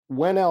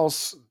when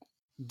else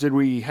did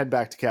we head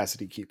back to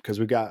Cassidy Keep? Because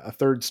we got a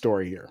third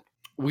story here.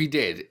 We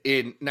did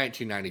in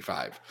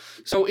 1995.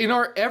 So in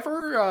our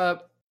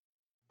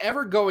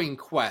ever-going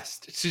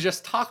quest to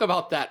just talk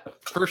about that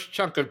first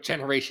chunk of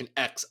Generation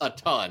X a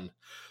ton,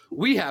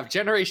 we have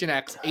Generation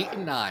X 8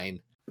 and 9,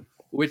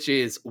 which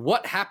is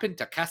What Happened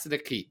to Cassidy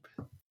Keep.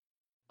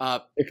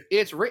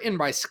 It's written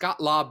by Scott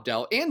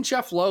Lobdell, and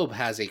Jeff Loeb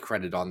has a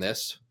credit on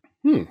this,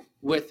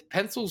 with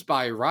pencils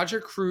by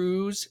Roger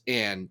Cruz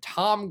and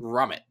Tom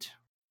Grummett.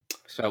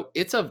 So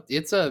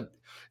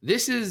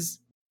this is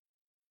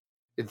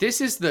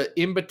the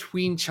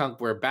in-between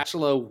chunk where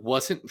Bachelot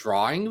wasn't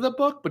drawing the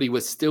book, but he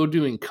was still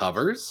doing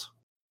covers.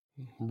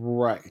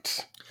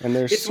 Right. And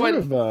there's sort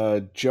of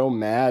a Joe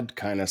Mad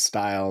kind of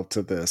style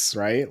to this,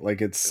 right? Like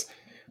it's...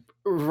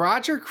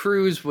 Roger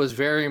Cruz was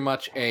very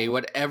much a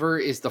whatever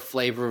is the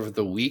flavor of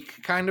the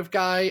week kind of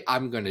guy.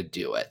 I'm going to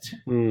do it.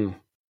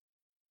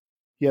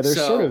 Yeah, there's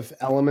sort of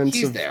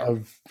elements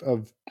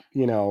of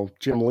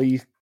Jim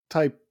Lee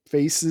type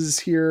faces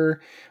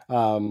here,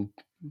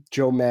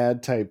 Joe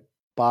Mad type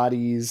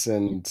bodies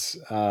and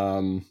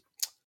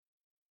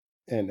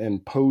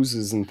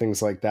poses and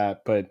things like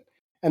that.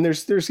 And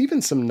there's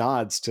even some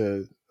nods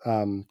to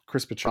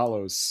Chris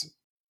Pachalo's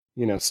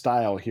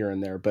style here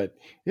and there, but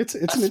it's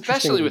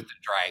especially with the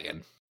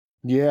dragon.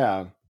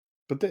 Yeah,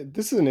 but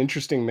this is an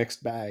interesting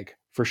mixed bag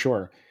for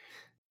sure.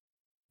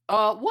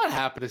 What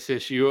happened this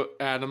issue,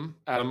 Adam?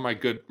 Adam, my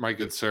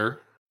good sir.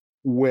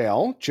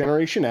 Well,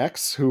 Generation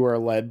X, who are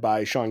led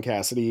by Sean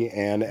Cassidy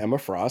and Emma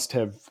Frost,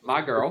 have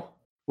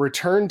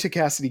returned to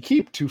Cassidy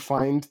Keep to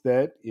find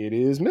that it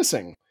is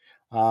missing,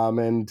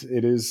 and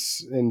it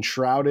is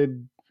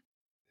enshrouded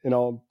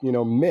in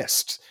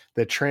mist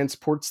that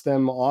transports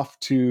them off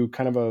to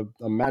kind of a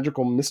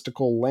magical,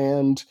 mystical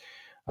land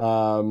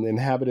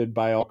inhabited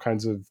by all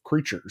kinds of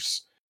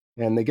creatures,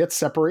 and they get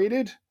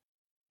separated,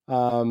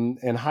 and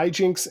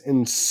hijinks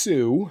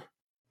ensue.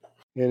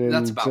 And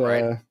that's about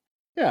right.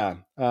 Yeah.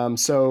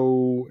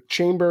 So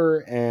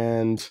Chamber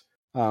and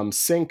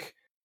Sync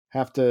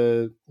have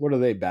to. What do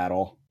they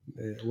battle?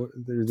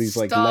 They're these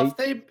stuff.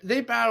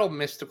 They battle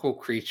mystical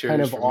creatures,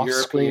 kind of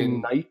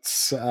off-screen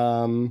knights.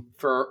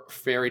 For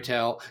fairy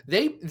tale,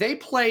 they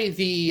play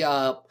the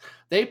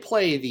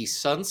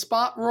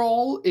Sunspot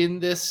role in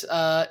this.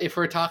 If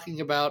we're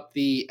talking about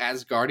the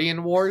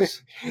Asgardian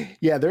Wars,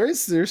 yeah,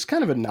 there's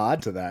kind of a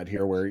nod to that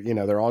here, where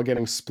they're all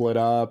getting split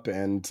up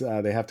and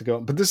they have to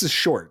go. But this is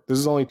short. This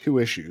is only 2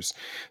 issues,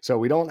 so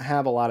we don't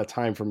have a lot of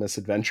time for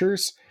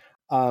misadventures.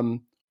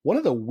 One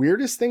of the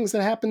weirdest things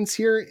that happens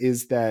here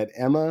is that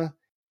Emma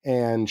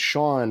and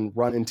Sean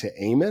run into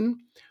Eamon,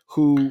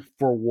 who,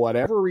 for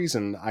whatever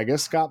reason, I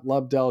guess Scott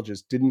Lobdell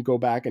just didn't go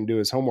back and do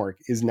his homework,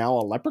 is now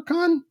a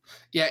leprechaun?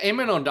 Yeah,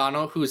 Eamon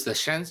O'Donnell, who's the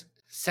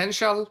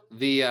Sensual,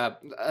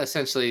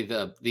 essentially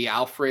the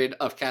Alfred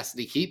of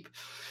Cassidy Keep.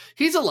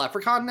 He's a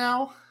leprechaun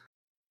now.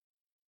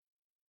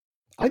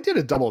 I did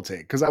a double take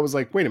because I was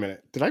like, wait a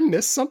minute, did I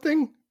miss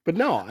something? But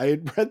no, I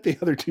had read the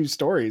other 2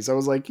 stories. I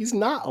was like, he's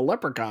not a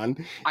leprechaun.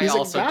 He's I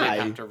also a guy.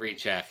 did have to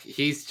recheck.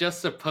 He's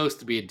just supposed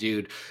to be a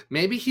dude.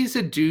 Maybe he's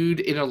a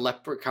dude in a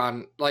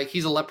leprechaun, like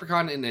he's a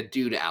leprechaun in a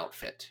dude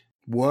outfit.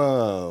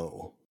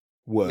 Whoa.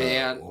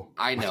 Man,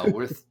 I know.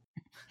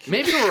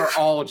 Maybe we're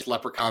all just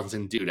leprechauns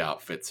in dude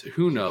outfits.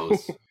 Who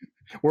knows?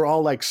 We're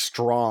all like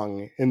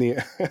strong in the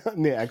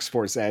in the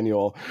X-Force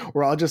annual.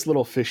 We're all just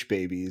little fish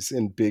babies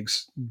in big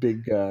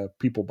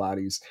people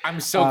bodies. I'm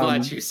so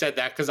glad you said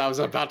that because I was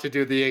about to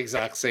do the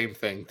exact same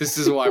thing. This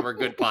is why we're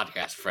good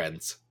podcast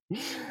friends.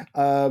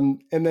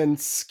 And then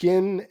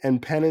Skin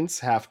and Penance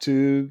have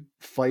to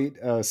fight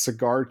a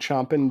cigar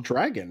chomping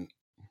dragon.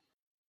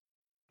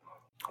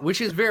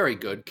 Which is very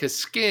good because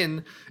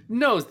Skin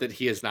knows that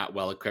he is not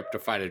well equipped to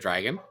fight a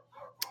dragon.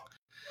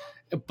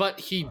 But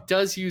he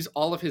does use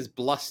all of his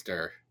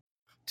bluster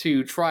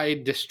to try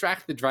and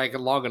distract the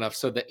dragon long enough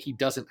so that he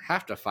doesn't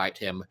have to fight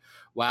him,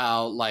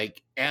 while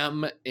like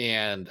M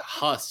and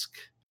Husk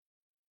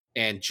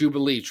and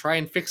Jubilee try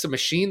and fix a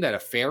machine that a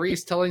fairy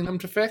is telling them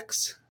to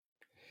fix.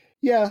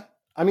 Yeah,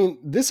 I mean,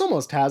 this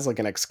almost has like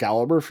an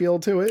Excalibur feel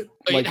to it.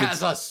 It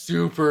has a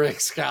super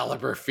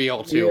Excalibur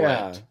feel to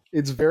it.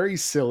 It's very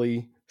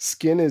silly.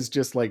 Skin is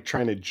just like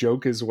trying to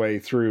joke his way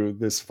through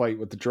this fight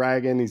with the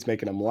dragon. He's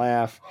making him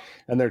laugh,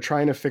 and they're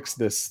trying to fix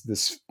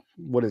this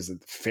what is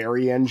it,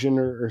 fairy engine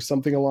or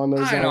something along those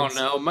lines? I don't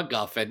know,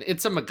 MacGuffin.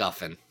 It's a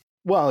MacGuffin.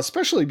 Well,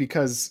 especially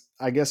because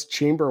I guess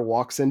Chamber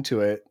walks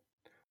into it,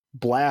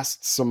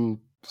 blasts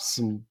some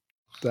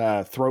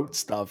throat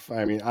stuff.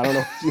 I mean, I don't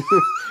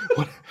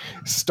know,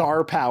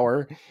 star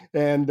power,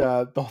 and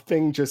the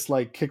thing just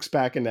like kicks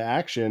back into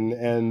action,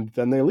 and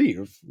then they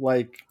leave.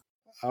 Like,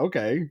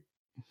 okay.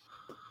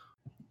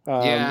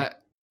 Yeah,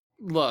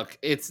 look,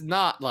 it's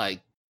not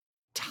like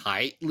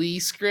tightly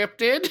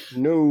scripted.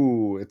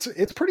 No,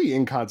 it's pretty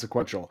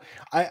inconsequential.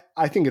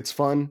 I think it's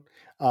fun.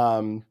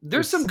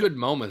 There's some good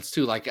moments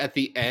too, like at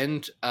the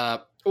end.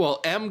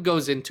 M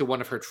goes into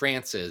one of her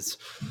trances,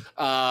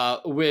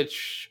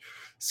 which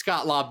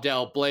Scott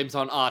Lobdell blames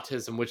on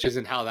autism, which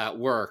isn't how that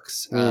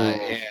works,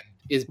 and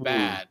is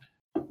bad.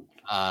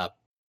 But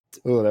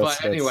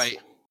anyway,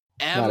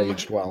 not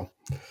aged well.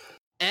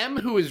 M,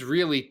 who is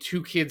really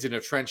two kids in a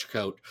trench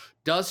coat,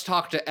 does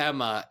talk to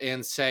Emma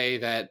and say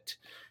that,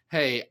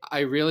 hey, I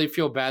really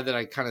feel bad that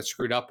I kind of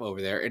screwed up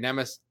over there. And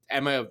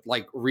Emma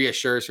like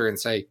reassures her and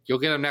say, you'll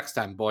get him next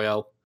time,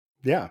 boyo.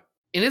 Yeah.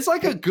 And it's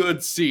like a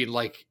good scene.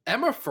 Like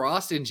Emma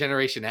Frost in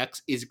Generation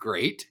X is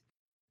great.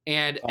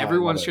 And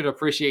everyone should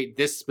appreciate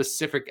this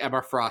specific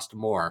Emma Frost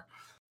more.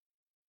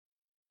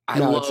 I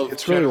love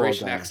it's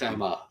Generation really well X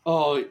Emma.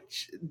 Oh,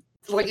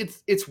 like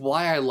it's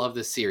why I love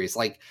this series.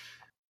 Like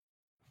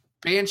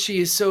Banshee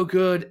is so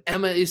good.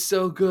 Emma is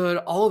so good.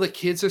 All the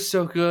kids are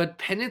so good.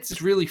 Penance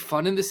is really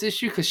fun in this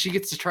issue because she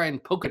gets to try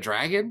and poke a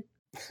dragon,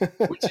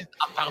 which is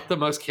about the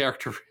most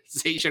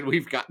characterization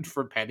we've gotten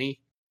from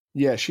Penny.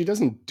 Yeah, she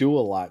doesn't do a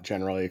lot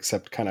generally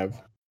except kind of,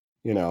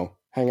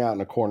 hang out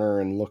in a corner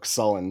and look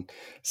sullen.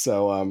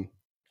 So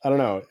I don't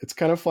know. It's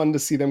kind of fun to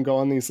see them go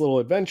on these little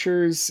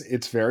adventures.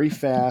 It's very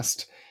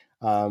fast.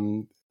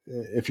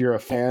 If you're a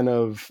fan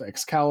of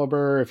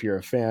Excalibur, if you're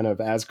a fan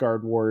of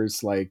Asgard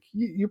Wars, like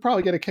you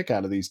probably get a kick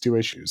out of these two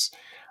issues.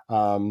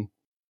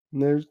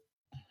 There's,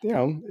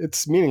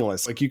 it's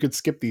meaningless. Like you could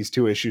skip these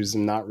two issues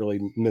and not really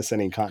miss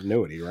any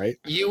continuity, right?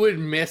 You would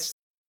miss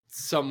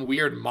some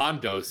weird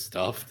Mondo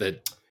stuff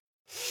that.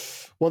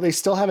 Well, they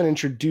still haven't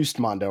introduced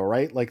Mondo,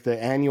 right? Like the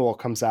annual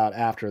comes out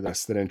after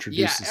this that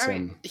introduces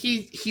him.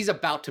 He's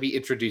about to be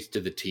introduced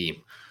to the team.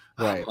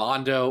 Right.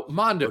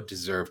 Mondo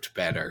deserved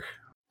better.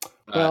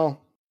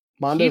 Well,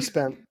 Mondo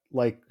spent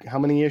like how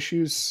many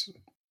issues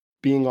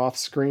being off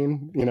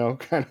screen?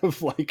 Kind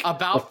of like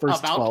about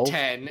 12.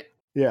 10.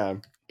 Yeah.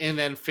 And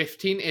then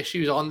 15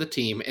 issues on the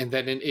team, and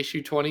then in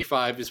issue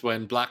 25 is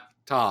when Black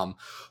Tom.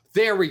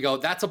 There we go.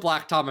 That's a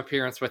Black Tom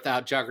appearance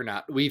without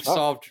Juggernaut. We've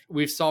solved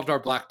our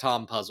Black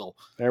Tom puzzle.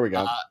 There we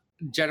go.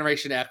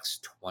 Generation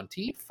X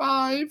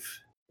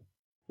 25,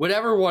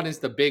 whatever one is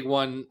the big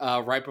one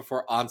right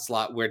before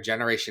Onslaught, where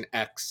Generation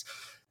X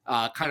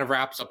kind of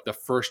wraps up the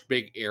first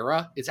big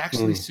era. It's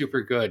actually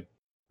super good.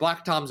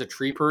 Black Tom's a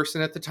tree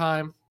person at the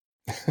time.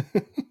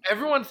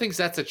 Everyone thinks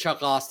that's a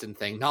Chuck Austin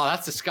thing. No,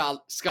 that's a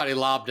Scotty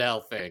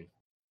Lobdell thing.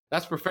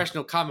 That's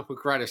professional comic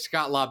book writer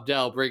Scott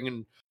Lobdell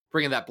bringing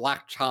that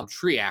Black Tom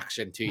tree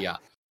action to you.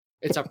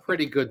 It's a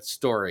pretty good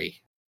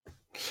story.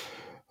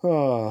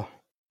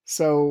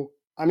 So,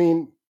 I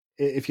mean,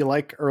 if you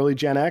like early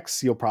Gen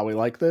X, you'll probably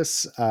like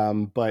this.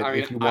 But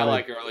I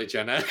like early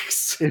Gen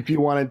X. If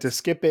you wanted to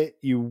skip it,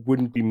 you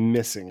wouldn't be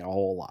missing a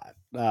whole lot.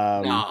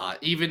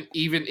 Even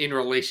in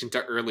relation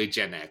to early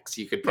Gen X,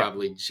 you could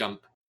probably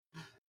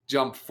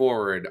jump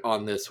forward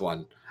on this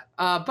one.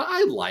 But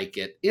I like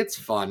it. It's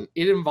fun.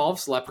 It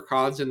involves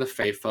leprechauns and the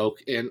Fae folk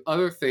and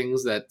other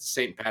things that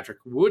St. Patrick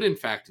would in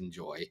fact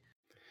enjoy.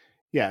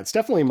 Yeah, it's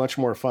definitely much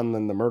more fun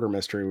than the murder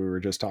mystery we were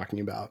just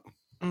talking about.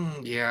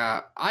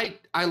 Yeah, I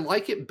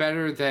like it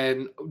better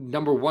than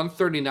number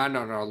 139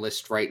 on our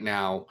list right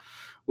now,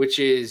 which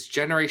is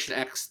Generation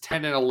X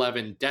 10 and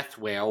 11 Death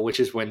Whale, which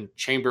is when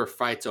Chamber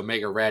fights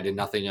Omega Red and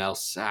nothing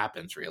else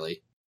happens,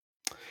 really.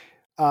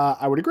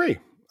 I would agree.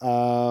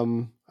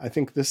 I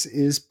think this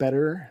is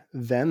better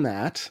than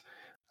that.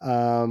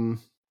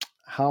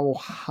 How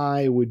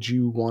high would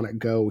you want to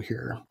go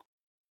here?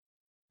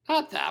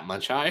 Not that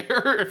much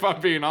higher, if I'm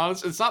being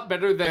honest. It's not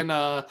better than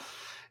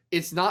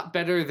it's not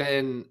better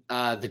than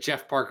the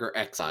Jeff Parker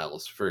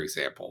Exiles, for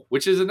example,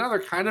 which is another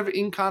kind of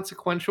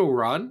inconsequential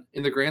run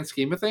in the grand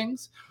scheme of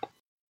things.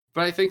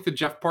 But I think the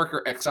Jeff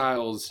Parker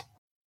Exiles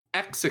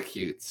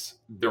executes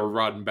their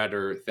run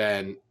better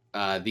than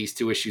these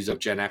two issues of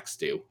Gen X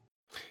do.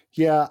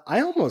 Yeah,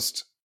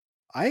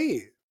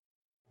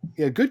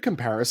 a good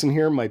comparison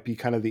here might be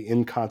kind of the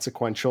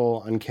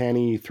inconsequential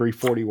Uncanny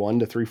 341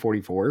 to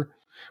 344,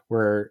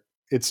 where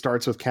it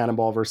starts with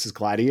Cannonball versus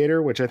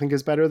Gladiator, which I think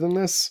is better than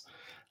this.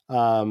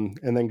 And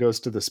then goes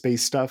to the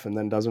space stuff and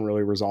then doesn't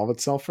really resolve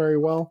itself very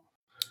well.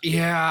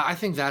 Yeah, I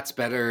think that's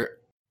better.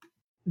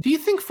 Do you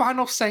think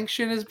Final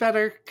Sanction is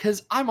better?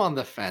 Because I'm on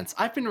the fence.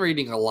 I've been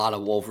reading a lot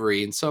of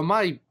Wolverine, so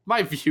my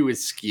view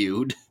is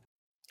skewed.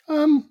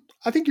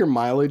 I think your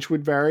mileage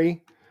would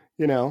vary.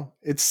 You know,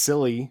 it's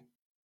silly.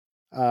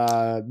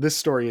 This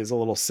story is a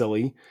little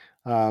silly.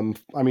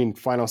 I mean,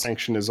 Final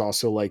Sanction is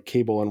also like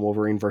Cable and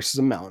Wolverine versus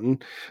a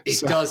mountain. It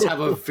does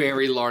have a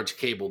very large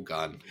cable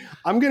gun.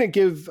 I'm gonna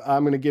give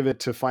it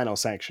to Final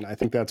Sanction. I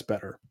think that's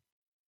better.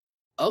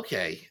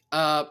 Okay.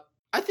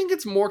 I think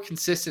it's more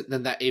consistent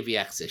than that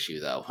AVX issue,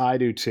 though. I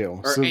do too.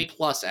 Or A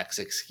plus X,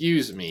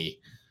 excuse me.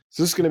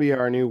 So this is going to be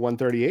our new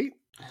 138?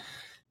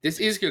 This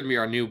is going to be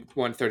our new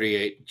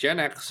 138. Gen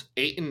X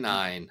 8 and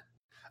 9.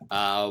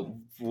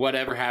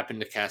 Whatever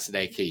happened to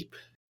Cassaday Keep?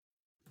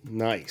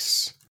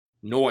 Nice.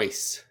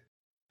 Noise.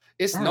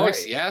 It's All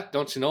nice, right. yeah?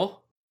 Don't you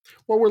know?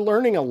 Well, we're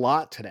learning a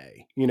lot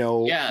today. You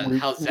know, Yeah,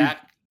 how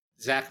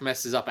Zach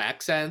messes up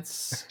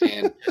accents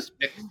and just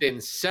mixed in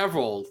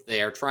several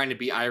there trying to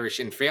be Irish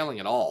and failing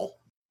at all.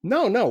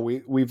 No,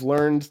 we've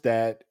learned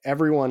that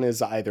everyone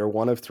is either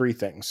one of three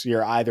things.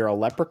 You're either a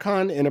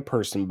leprechaun in a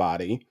person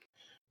body,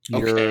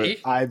 you're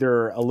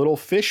either a little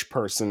fish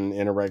person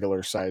in a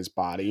regular sized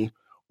body,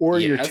 or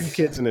you're two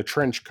kids in a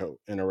trench coat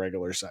in a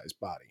regular sized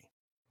body.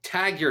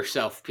 Tag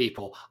yourself,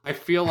 people. I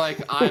feel like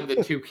I'm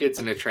the two kids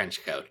in a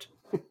trench coat.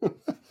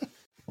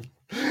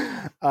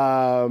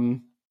 All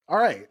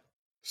right.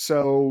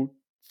 So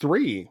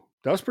 3.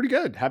 That was pretty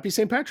good. Happy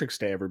St. Patrick's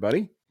Day,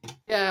 everybody.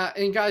 Yeah,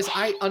 and guys,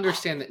 I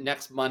understand that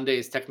next Monday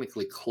is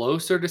technically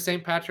closer to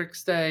St.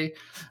 Patrick's Day,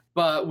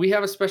 but we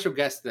have a special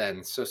guest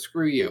then, so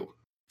screw you.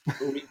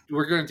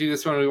 We're going to do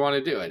this when we want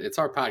to do it. It's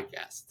our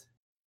podcast.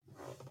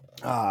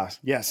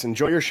 Yes,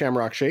 enjoy your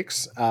Shamrock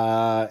Shakes.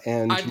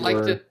 And I'd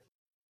like to...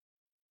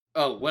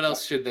 Oh, what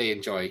else should they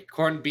enjoy?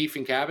 Corned beef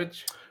and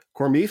cabbage?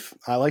 Corned beef.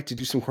 I like to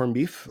do some corned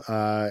beef.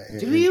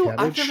 Do you? Cabbage.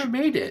 I've never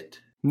made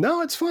it.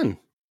 No, it's fun.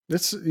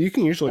 You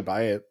can usually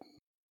buy it.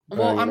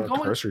 Well, I'm going to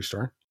the grocery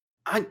store.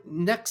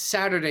 Next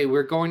Saturday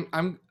we're going.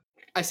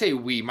 I say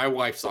we. My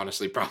wife's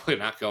honestly probably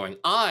not going.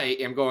 I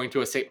am going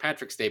to a St.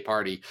 Patrick's Day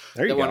party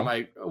that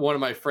one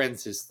of my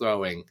friends is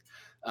throwing,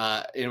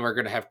 and we're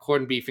going to have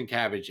corned beef and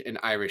cabbage and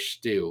Irish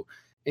stew.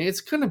 And it's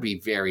going to be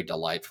very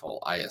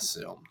delightful, I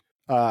assume.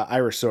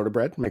 Irish soda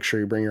bread. Make sure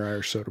you bring your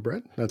Irish soda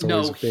bread. That's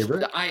always a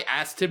favorite. I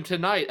asked him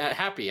tonight at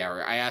happy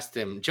hour. I asked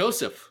him,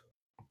 Joseph,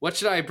 what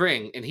should I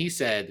bring? And he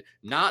said,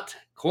 not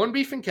corned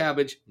beef and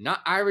cabbage, not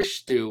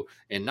Irish stew,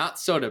 and not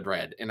soda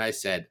bread. And I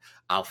said,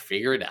 I'll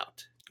figure it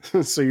out.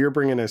 So you're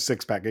bringing a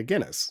 6-pack of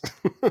Guinness.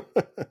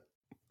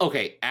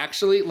 Okay,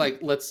 actually, like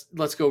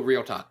let's go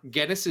real talk.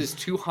 Guinness's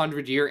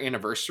 200-year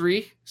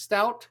anniversary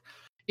stout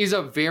is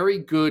a very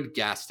good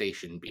gas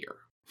station beer.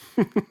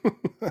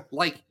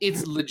 Like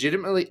it's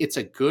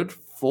a good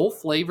full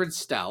flavored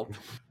stout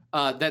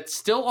that's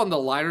still on the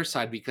lighter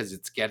side because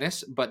it's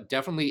Guinness, but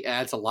definitely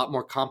adds a lot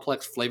more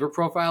complex flavor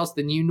profiles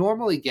than you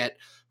normally get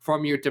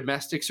from your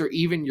domestics or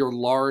even your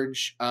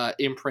large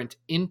imprint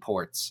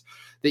imports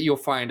that you'll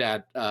find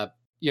at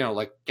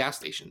like gas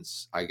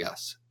stations, I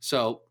guess.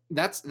 So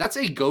that's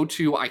a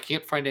go-to. I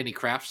can't find any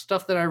craft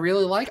stuff that I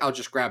really like. I'll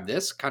just grab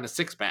this kind of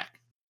 6-pack.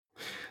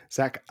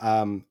 Zach,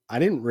 I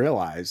didn't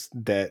realize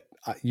that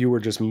you were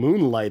just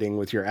moonlighting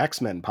with your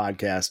X-Men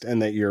podcast and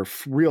that your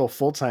real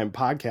full-time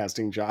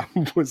podcasting job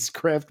was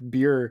craft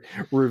beer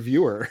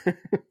reviewer.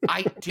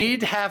 I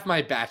did have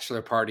my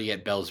bachelor party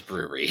at Bell's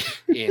Brewery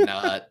in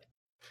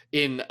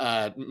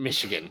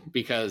Michigan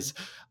because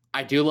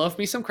I do love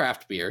me some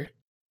craft beer.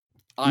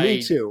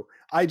 Me too.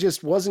 I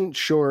just wasn't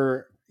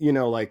sure,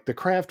 like the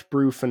craft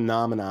brew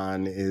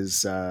phenomenon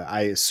is,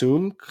 I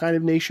assume, kind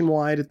of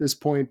nationwide at this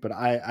point, but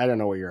I don't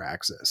know what your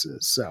access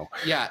is. So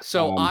yeah,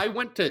 I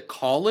went to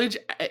college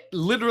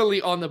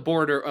literally on the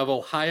border of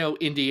Ohio,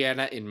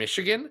 Indiana, and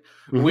Michigan,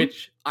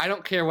 which I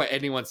don't care what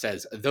anyone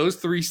says. Those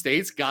 3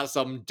 states got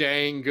some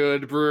dang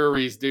good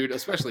breweries, dude,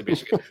 especially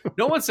Michigan.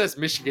 No one says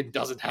Michigan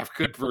doesn't have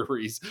good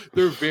breweries.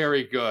 They're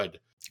very good.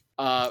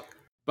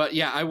 But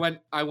yeah, I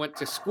went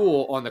to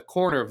school on the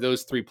corner of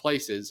those 3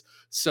 places,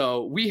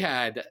 so we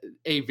had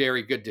a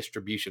very good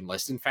distribution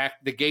list. In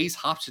fact, the Gaze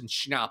Hops and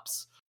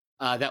Schnapps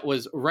that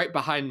was right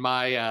behind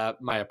my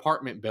my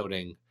apartment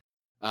building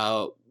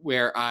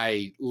where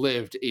I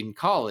lived in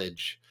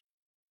college,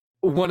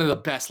 one of the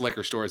best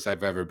liquor stores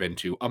I've ever been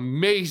to.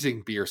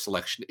 Amazing beer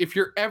selection. If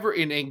you're ever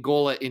in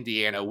Angola,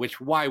 Indiana,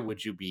 which why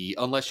would you be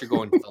unless you're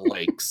going to the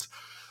lakes?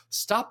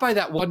 stop by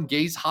that one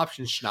Gaze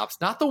Hoption Schnapps,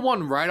 not the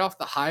one right off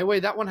the highway.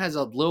 That one has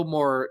a little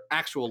more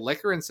actual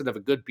liquor instead of a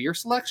good beer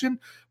selection,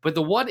 but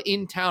the one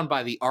in town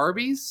by the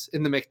Arby's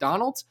in the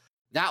McDonald's,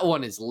 that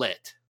one is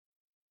lit.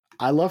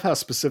 I love how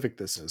specific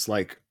this is.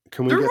 Like,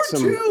 can we There get were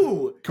some?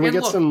 two. Can we And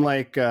get look, some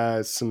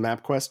some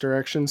MapQuest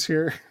directions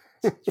here?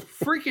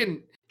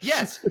 freaking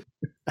yes.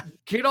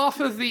 Get off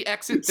of the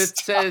exit that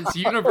says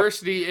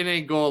University in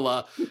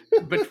Angola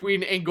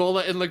between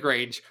Angola and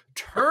LaGrange.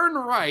 Turn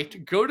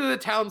right, go to the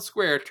town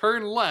square,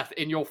 turn left,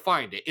 and you'll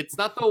find it. It's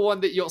not the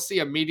one that you'll see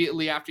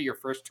immediately after your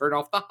first turn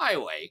off the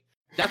highway.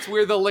 That's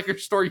where the liquor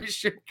store you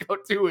should go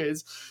to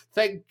is.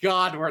 Thank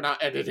God we're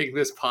not editing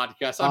this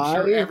podcast. I'm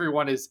sure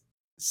everyone is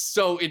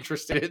so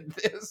interested in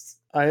this.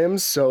 I am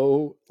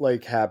so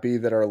happy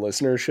that our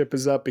listenership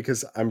is up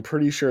because I'm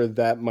pretty sure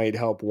that might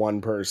help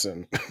one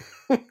person.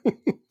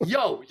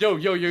 Yo,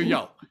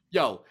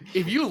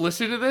 if you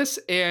listen to this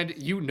and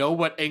you know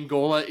what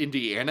Angola,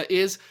 Indiana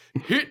is,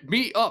 hit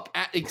me up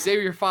at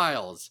Xavier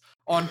Files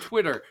on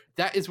Twitter.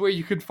 That is where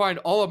you can find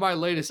all of my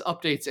latest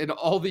updates and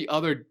all the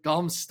other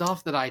dumb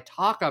stuff that I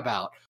talk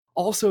about.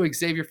 Also,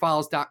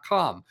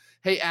 XavierFiles.com.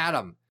 Hey,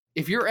 Adam,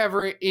 if you're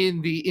ever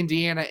in the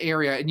Indiana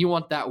area and you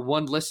want that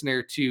one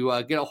listener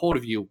to get a hold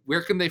of you,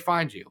 where can they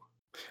find you?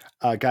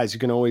 Guys, you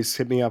can always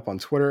hit me up on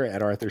Twitter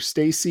at Arthur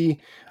Stacy.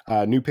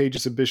 New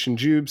pages of Bish and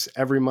Jubes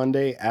every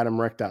Monday,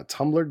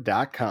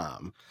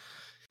 adamrec.tumblr.com.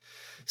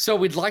 So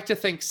we'd like to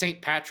thank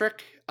St.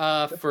 Patrick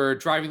for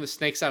driving the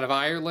snakes out of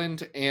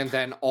Ireland and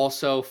then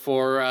also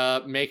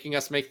for making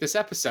us make this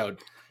episode.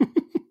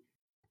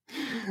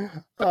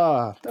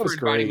 That for was inviting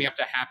great. me up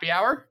to happy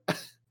hour.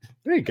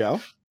 There you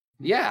go.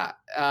 Yeah,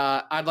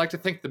 I'd like to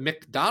thank the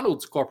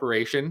McDonald's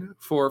Corporation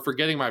for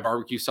getting my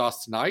barbecue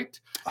sauce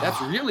tonight.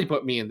 That's really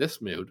put me in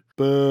this mood.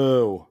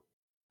 Boo.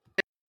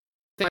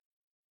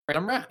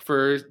 I'm Rec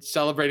for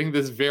celebrating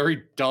this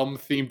very dumb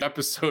themed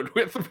episode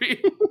with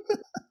me.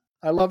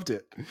 I loved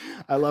it.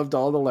 I loved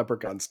all the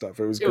leprechaun stuff.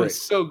 It was It great.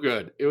 was so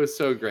good. It was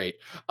so great.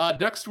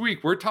 Next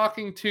week, we're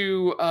talking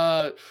to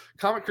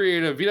comic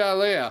creator Vida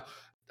Alea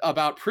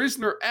about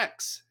Prisoner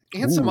X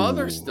and some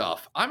other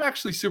stuff. I'm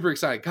actually super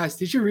excited. Guys,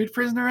 did you read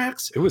Prisoner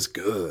X? It was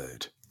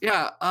good.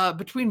 Yeah,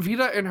 between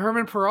Vida and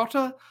Herman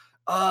Peralta,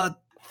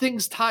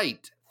 things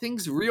tight.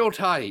 Things real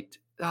tight.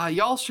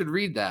 Y'all should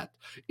read that.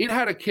 It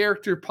had a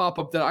character pop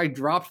up that I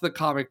dropped the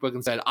comic book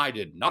and said, I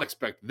did not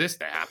expect this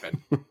to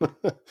happen.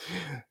 It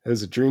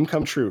was a dream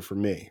come true for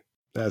me.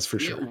 That's for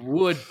sure. It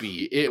would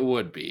be. It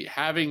would be.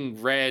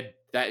 Having read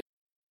that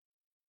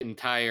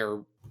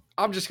entire,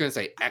 I'm just going to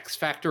say X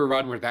Factor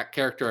run where that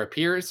character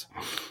appears,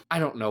 I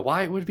don't know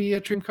why it would be a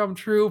dream come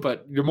true,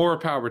 but more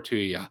power to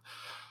you.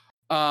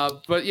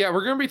 But yeah,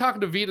 we're going to be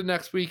talking to Vida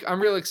next week.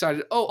 I'm really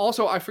excited. Oh,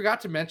 also, I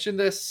forgot to mention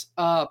this,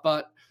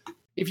 but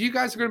if you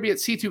guys are going to be at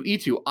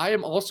C2E2, I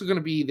am also going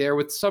to be there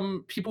with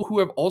some people who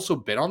have also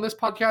been on this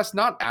podcast.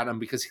 Not Adam,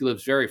 because he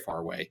lives very far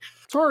away.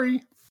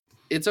 Sorry.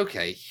 It's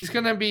okay. He's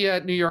going to be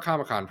at New York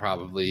Comic Con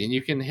probably, and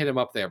you can hit him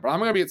up there. But I'm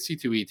going to be at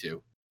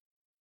C2E2.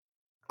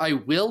 I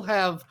will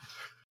have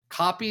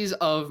copies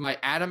of my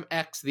Adam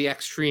X the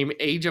Extreme,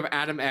 Age of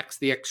Adam X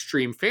the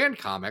Extreme fan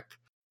comic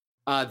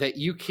that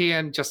you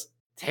can just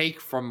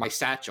take from my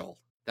satchel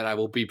that I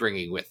will be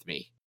bringing with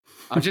me.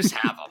 I'll just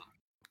have them.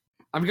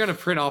 I'm going to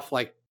print off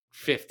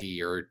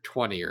 50 or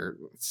 20 or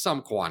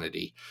some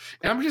quantity,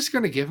 and I'm just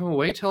going to give them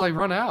away till I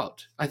run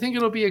out. I think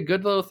it'll be a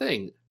good little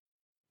thing.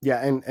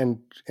 Yeah,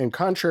 and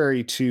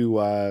contrary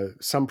to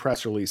some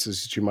press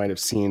releases that you might have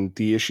seen,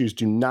 the issues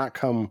do not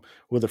come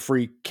with a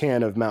free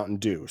can of Mountain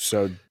Dew.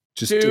 So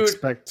just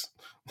expect.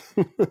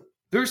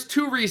 There's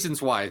two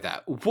reasons why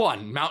that.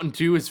 One, Mountain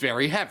Dew is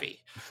very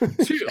heavy.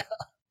 Two,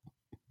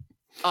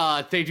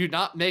 they do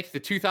not make the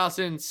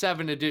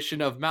 2007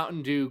 edition of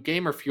Mountain Dew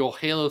Gamer Fuel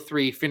Halo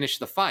 3 Finish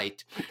the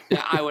Fight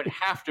that I would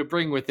have to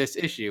bring with this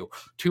issue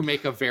to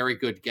make a very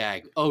good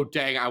gag. Oh,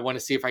 dang, I want to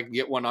see if I can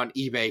get one on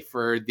eBay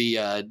for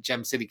the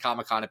Gem City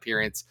Comic-Con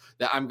appearance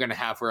that I'm going to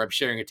have where I'm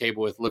sharing a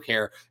table with Luke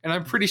Hare. And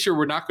I'm pretty sure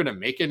we're not going to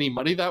make any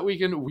money that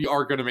weekend. We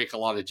are going to make a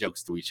lot of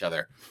jokes to each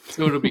other.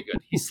 So it'll be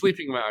good. He's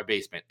sleeping in my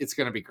basement. It's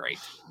going to be great.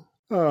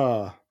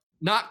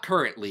 Not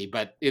currently,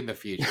 but in the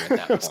future. At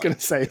that I was going to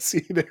say,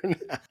 see there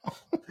now.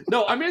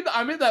 No, I'm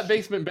in that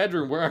basement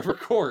bedroom where I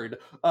record,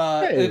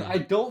 and I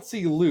don't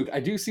see Luke. I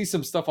do see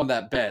some stuff on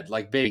that bed,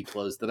 like baby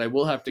clothes, that I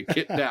will have to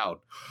get down.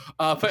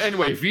 But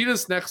anyway,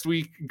 Vita's next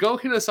week. Go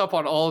hit us up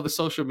on all of the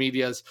social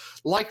medias.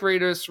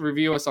 Rate us,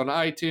 review us on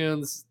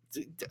iTunes.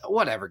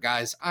 Whatever,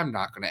 guys. I'm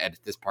not going to edit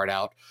this part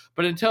out.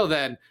 But until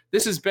then,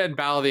 this has been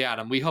Battle of the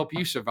Atom. We hope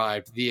you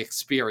survived the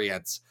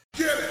experience.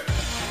 Get it!